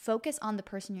 like focus on the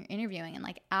person you're interviewing and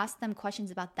like ask them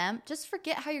questions about them. Just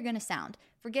forget how you're going to sound.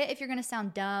 Forget if you're going to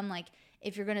sound dumb, like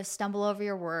if you're going to stumble over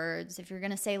your words, if you're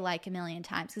going to say like a million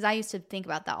times, because I used to think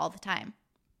about that all the time.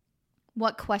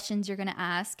 What questions you're going to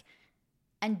ask,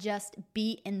 and just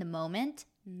be in the moment.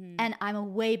 And I'm a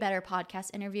way better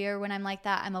podcast interviewer when I'm like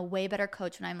that. I'm a way better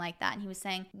coach when I'm like that. And he was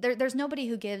saying there's nobody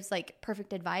who gives like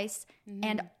perfect advice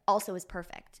and also is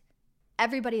perfect.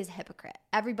 Everybody is a hypocrite.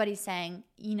 Everybody's saying,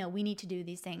 you know, we need to do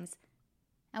these things.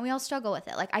 And we all struggle with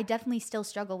it. Like I definitely still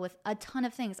struggle with a ton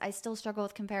of things. I still struggle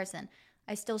with comparison.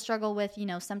 I still struggle with, you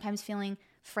know, sometimes feeling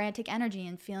frantic energy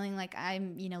and feeling like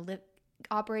I'm, you know,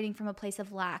 operating from a place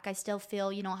of lack. I still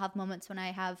feel, you know, I'll have moments when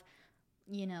I have,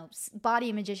 you know, body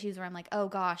image issues where I'm like, oh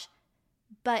gosh,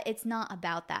 but it's not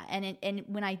about that. And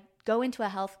when I go into a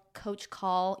health coach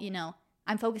call, you know,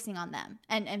 I'm focusing on them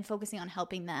and focusing on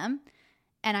helping them,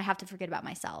 and I have to forget about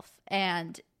myself.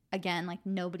 And again, like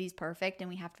nobody's perfect and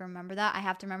we have to remember that. I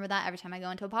have to remember that every time I go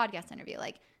into a podcast interview.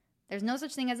 Like there's no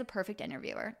such thing as a perfect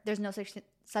interviewer. There's no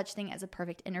such thing as a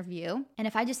perfect interview. And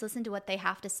if I just listen to what they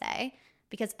have to say,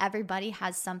 because everybody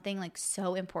has something like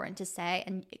so important to say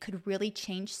and it could really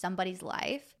change somebody's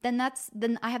life, then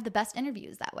I have the best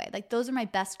interviews that way. Like those are my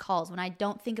best calls when I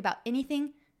don't think about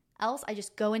anything else. I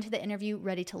just go into the interview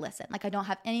ready to listen. Like I don't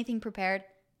have anything prepared.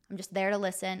 I'm just there to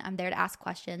listen. I'm there to ask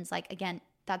questions. Like again,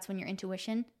 that's when your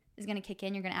intuition is going to kick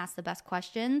in. You're going to ask the best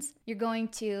questions. You're going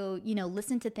to,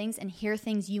 listen to things and hear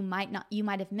things you might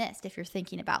have missed if you're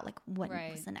thinking about like what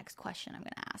was the next question I'm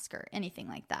going to ask or anything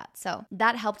like that. So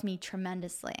that helped me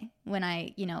tremendously when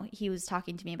he was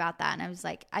talking to me about that. And I was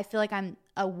like, I feel like I'm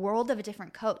a world of a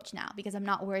different coach now because I'm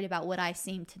not worried about what I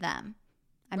seem to them.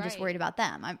 I'm just worried about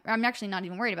them. I'm actually not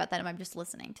even worried about them. I'm just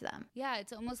listening to them. Yeah.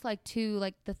 It's almost like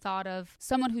the thought of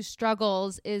someone who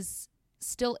struggles is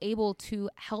still able to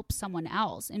help someone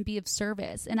else and be of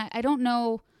service. And I don't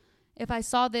know if I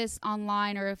saw this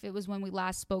online or if it was when we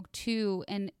last spoke too.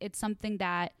 And it's something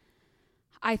that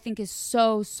I think is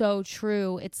so, so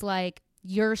true. It's like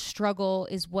your struggle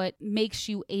is what makes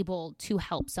you able to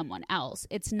help someone else.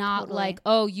 It's not like,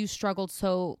 oh, you struggled,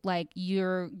 so like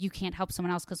you can't help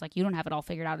someone else because like you don't have it all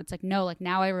figured out. It's like, no, like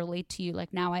now I relate to you,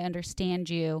 like now I understand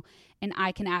you and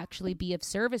I can actually be of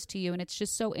service to you. And it's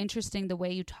just so interesting the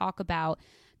way you talk about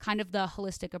kind of the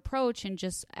holistic approach and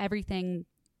just everything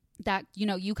that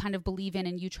you kind of believe in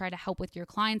and you try to help with your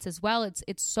clients as well.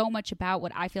 It's so much about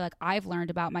what I feel like I've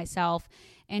learned about myself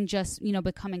and just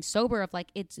becoming sober of like,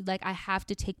 it's like I have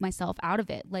to take myself out of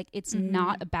it. Like it's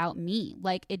not about me.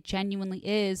 Like it genuinely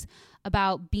is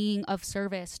about being of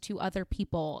service to other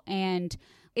people. And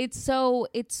it's so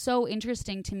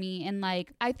interesting to me. And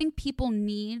like I think people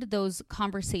need those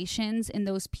conversations and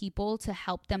those people to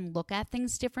help them look at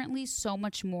things differently so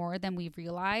much more than we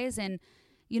realize. And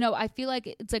I feel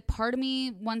like it's like part of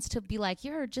me wants to be like,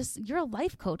 you're a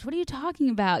life coach. What are you talking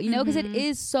about? Because it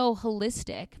is so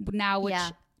holistic now,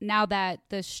 now that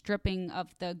the stripping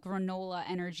of the granola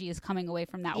energy is coming away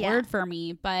from that word for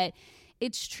me. But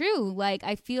it's true. Like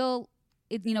I feel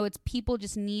it's people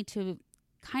just need to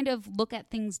kind of look at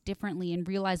things differently and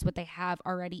realize what they have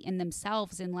already in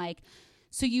themselves. And like,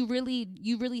 so you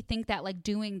really think that like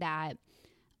doing that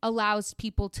allows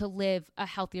people to live a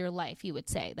healthier life, you would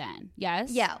say then. Yes?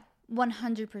 Yeah,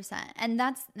 100%. And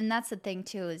that's the thing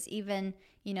too, is even,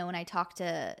 when I talk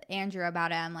to Andrew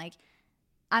about it, I'm like,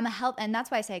 I'm a health, and that's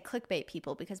why I say I clickbait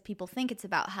people, because people think it's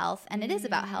about health, and it is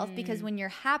about health, because when you're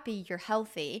happy, you're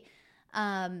healthy.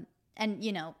 And,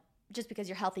 just because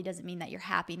you're healthy doesn't mean that you're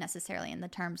happy necessarily in the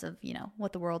terms of,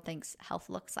 what the world thinks health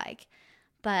looks like.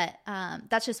 But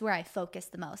that's just where I focus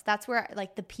the most. That's where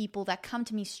like the people that come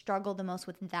to me struggle the most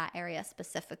with that area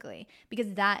specifically,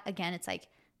 because that, again, it's like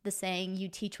the saying, you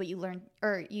teach what you learn,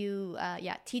 or you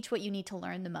teach what you need to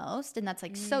learn the most. And that's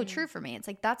like so true for me. It's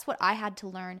like that's what I had to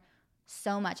learn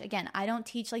so much. Again, I don't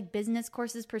teach like business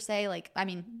courses per se. Like, I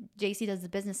mean, JC does the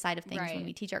business side of things when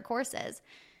we teach our courses.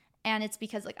 And it's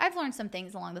because like I've learned some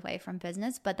things along the way from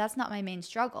business, but that's not my main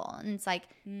struggle. And it's like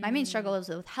my main struggle is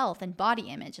with health and body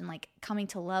image and like coming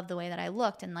to love the way that I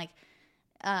looked, and like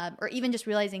or even just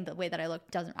realizing the way that I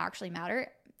look doesn't actually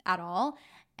matter at all,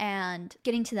 and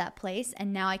getting to that place.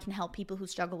 And now I can help people who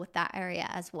struggle with that area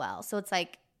as well. So it's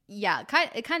like, yeah,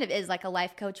 it kind of is like a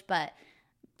life coach, but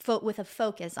with a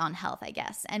focus on health, I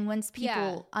guess. And once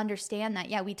people understand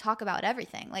that, we talk about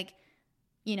everything. Like,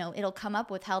 it'll come up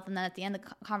with health. And then at the end of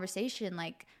the conversation,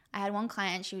 like I had one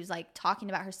client, she was like talking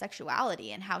about her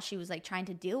sexuality and how she was like trying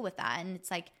to deal with that. And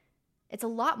it's like, it's a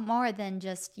lot more than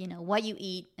just, what you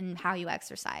eat and how you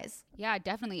exercise. Yeah,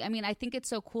 definitely. I mean, I think it's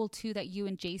so cool too that you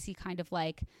and JC kind of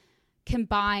like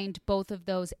combined both of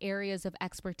those areas of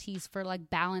expertise for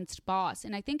like Balanced Boss.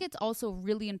 And I think it's also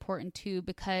really important too,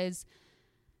 because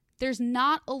there's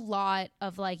not a lot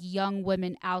of like young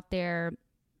women out there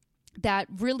that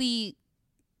really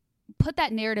put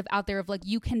that narrative out there of like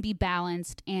you can be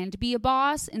balanced and be a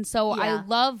boss. And so I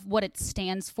love what it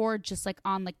stands for, just like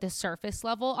on like the surface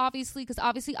level, obviously, because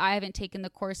obviously I haven't taken the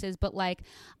courses, but like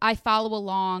I follow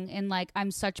along, and like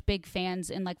I'm such big fans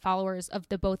and like followers of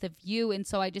the both of you. And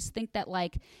so I just think that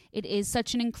like it is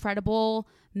such an incredible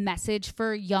message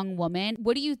for young women.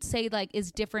 What do you say like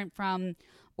is different from,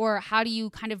 or how do you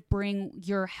kind of bring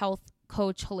your health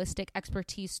coach holistic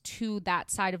expertise to that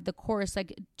side of the course?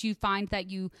 Like, do you find that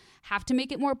you have to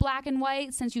make it more black and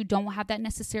white since you don't have that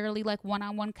necessarily like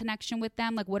one-on-one connection with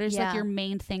them? Like, what is like your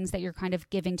main things that you're kind of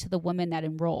giving to the women that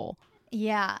enroll?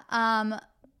 Yeah.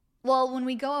 Well, when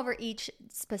we go over each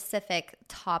specific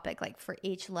topic, like for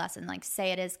each lesson, like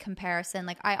say it is comparison,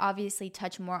 like I obviously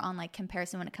touch more on like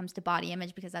comparison when it comes to body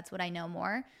image because that's what I know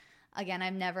more. Again,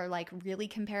 I'm never like really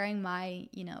comparing my,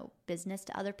 business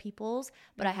to other people's,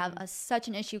 but I have such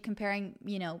an issue comparing,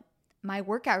 my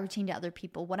workout routine to other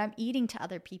people, what I'm eating to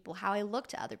other people, how I look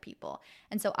to other people.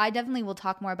 And so I definitely will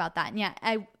talk more about that. And yeah,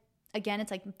 again, it's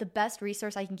like the best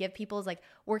resource I can give people is like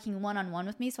working one-on-one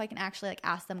with me so I can actually like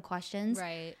ask them questions.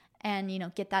 Right. And,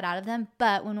 get that out of them.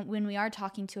 But when we are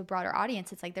talking to a broader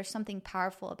audience, it's like there's something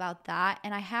powerful about that.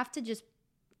 And I have to just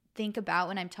think about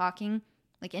when I'm talking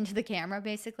like into the camera,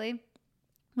 basically,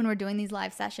 when we're doing these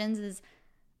live sessions is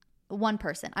one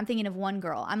person. I'm thinking of one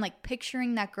girl. I'm like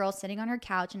picturing that girl sitting on her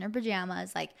couch in her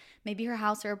pajamas, like maybe her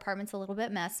house or apartment's a little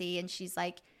bit messy. And she's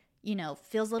like,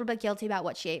 feels a little bit guilty about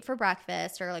what she ate for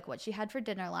breakfast or like what she had for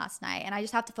dinner last night. And I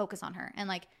just have to focus on her and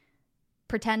like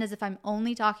pretend as if I'm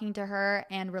only talking to her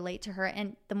and relate to her.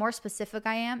 And the more specific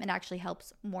I am, it actually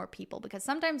helps more people because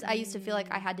sometimes I used to feel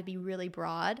like I had to be really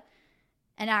broad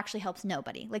and it actually helps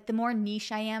nobody. Like the more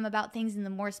niche I am about things and the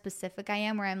more specific I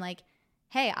am where I'm like,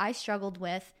 hey, I struggled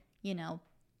with,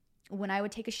 when I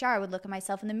would take a shower, I would look at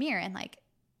myself in the mirror and like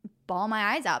bawl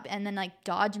my eyes out and then like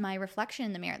dodge my reflection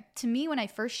in the mirror. To me, when I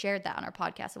first shared that on our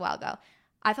podcast a while ago,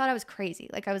 I thought I was crazy.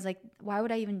 Like I was like, why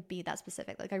would I even be that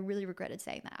specific? Like I really regretted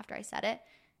saying that after I said it.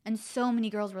 And so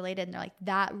many girls related and they're like,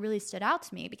 that really stood out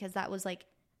to me because that was like,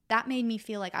 that made me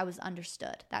feel like I was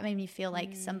understood. That made me feel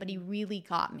like somebody really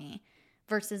got me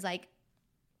versus like,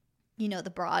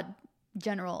 the broad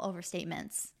general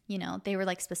overstatements, they were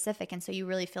like specific. And so you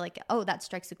really feel like, oh, that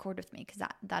strikes a chord with me because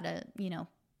that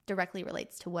directly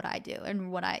relates to what I do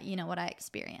and what I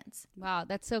experience. Wow.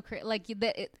 That's so crazy. Like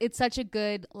it's such a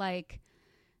good, like,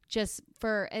 just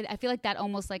for, I feel like that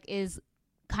almost like is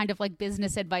kind of like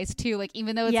business advice too. Like,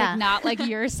 even though it's like not like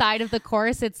your side of the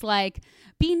course, it's like,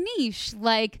 be niche,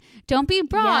 like don't be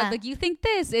broad. Like you think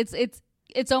this,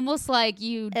 it's almost like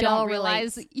you don't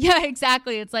realize. Relates. Yeah,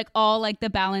 exactly. It's like all like the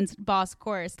Balanced Boss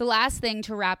course. The last thing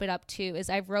to wrap it up too is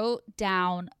I wrote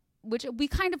down, which we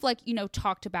kind of like,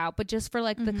 talked about, but just for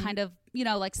like the kind of,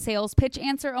 like sales pitch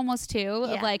answer almost too,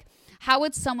 of like, how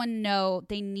would someone know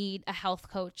they need a health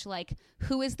coach? Like,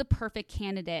 who is the perfect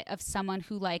candidate of someone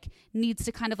who like needs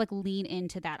to kind of like lean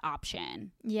into that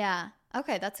option? Yeah.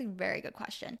 Okay, that's a very good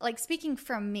question. Like speaking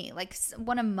from me, like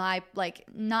one of my like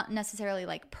not necessarily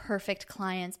like perfect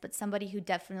clients, but somebody who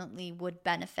definitely would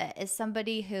benefit is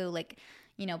somebody who like,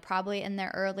 probably in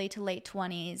their early to late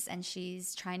 20s and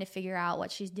she's trying to figure out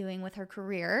what she's doing with her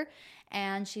career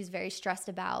and she's very stressed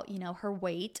about, her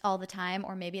weight all the time,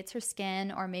 or maybe it's her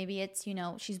skin, or maybe it's,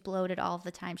 she's bloated all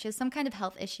the time. She has some kind of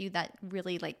health issue that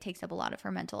really like takes up a lot of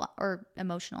her mental or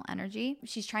emotional energy.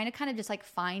 She's trying to kind of just like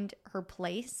find her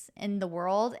place in the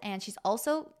world. And she's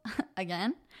also,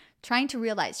 again, trying to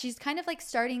realize she's kind of like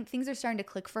things are starting to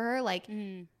click for her. Like,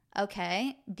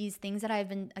 okay, these things that I've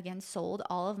been, again, sold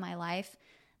all of my life,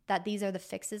 that these are the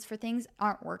fixes for things,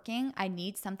 aren't working. I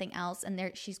need something else.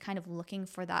 And she's kind of looking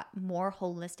for that more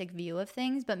holistic view of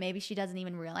things, but maybe she doesn't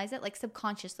even realize it. Like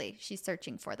subconsciously, she's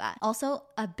searching for that. Also,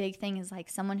 a big thing is like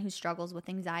someone who struggles with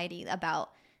anxiety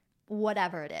about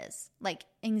whatever it is. Like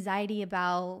anxiety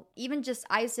about even just,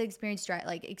 I used to experience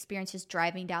just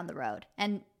driving down the road,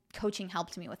 and coaching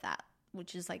helped me with that,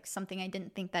 which is like something I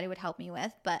didn't think that it would help me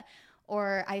with.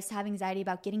 Or I used to have anxiety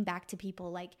about getting back to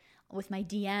people like with my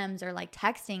DMs or like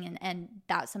texting, and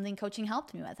that's something coaching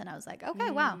helped me with. And I was like,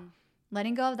 okay, wow,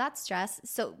 letting go of that stress.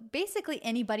 So basically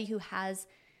anybody who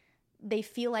they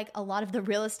feel like a lot of the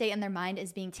real estate in their mind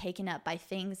is being taken up by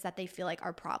things that they feel like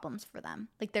are problems for them.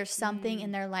 Like there's something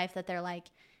in their life that they're like,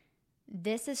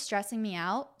 this is stressing me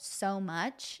out so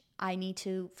much. I need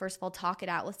to, first of all, talk it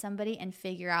out with somebody and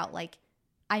figure out like,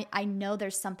 I know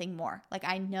there's something more. Like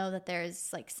I know that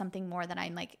there's like something more that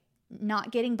I'm like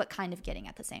not getting, but kind of getting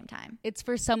at the same time. It's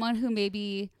for someone who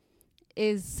maybe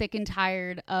is sick and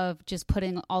tired of just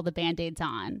putting all the Band-Aids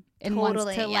on and wants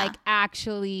to like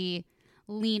actually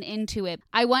lean into it.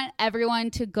 I want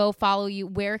everyone to go follow you.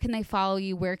 Where can they follow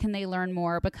you? Where can they learn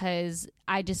more? Because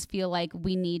I just feel like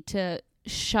we need to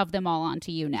shove them all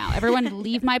onto you now. Everyone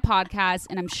leave my podcast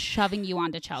and I'm shoving you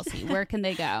onto Chelsey. Where can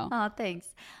they go? Oh, thanks.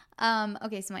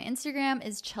 Okay, so my Instagram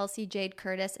is Chelsey Jade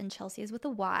Curtis, and Chelsey is with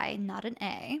a Y, not an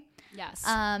A. Yes.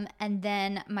 And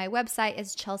then my website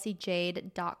is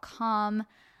chelseajade.com.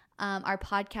 Our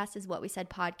podcast is What We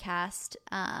Said Podcast.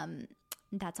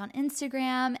 That's on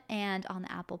Instagram and on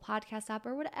the Apple Podcast app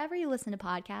or whatever you listen to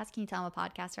podcasts. Can you tell I'm a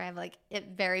podcaster? I have like it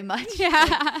very much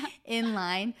like, in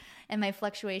line, and my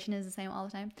fluctuation is the same all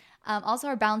the time. Also,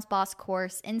 our Balanced Boss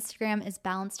course, Instagram is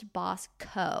Balanced Boss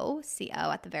Co,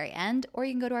 C-O at the very end, or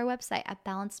you can go to our website at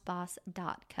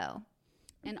balancedboss.co.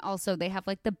 And also, they have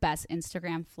like the best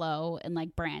Instagram flow and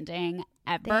like branding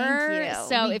ever. Thank you.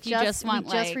 So if you just want,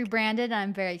 we just rebranded, and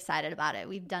I'm very excited about it.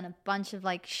 We've done a bunch of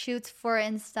like shoots for it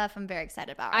and stuff. I'm very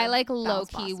excited about it. I like low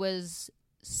key was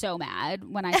so mad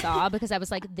when I saw because I was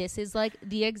like, this is like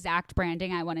the exact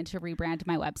branding I wanted to rebrand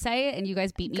my website, and you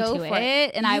guys beat me to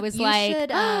it. And I was like,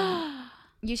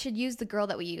 you should use the girl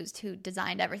that we used who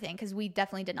designed everything, because we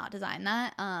definitely did not design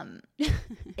that.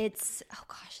 It's, oh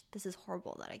gosh, this is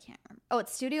horrible that I can't remember. Oh,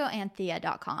 it's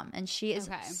studioanthea.com, and she is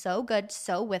so good,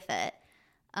 so with it.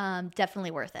 Definitely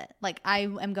worth it. Like, I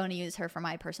am going to use her for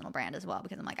my personal brand as well,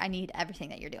 because I'm like, I need everything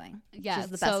that you're doing. Yeah,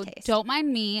 she's the best taste. Don't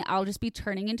mind me. I'll just be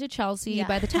turning into Chelsey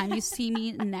by the time you see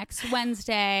me next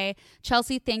Wednesday.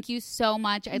 Chelsey, thank you so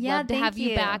much. I'd love to have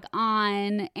you back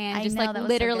on, and just like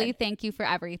literally thank you for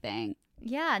everything.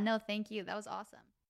 Yeah, no, thank you. That was awesome.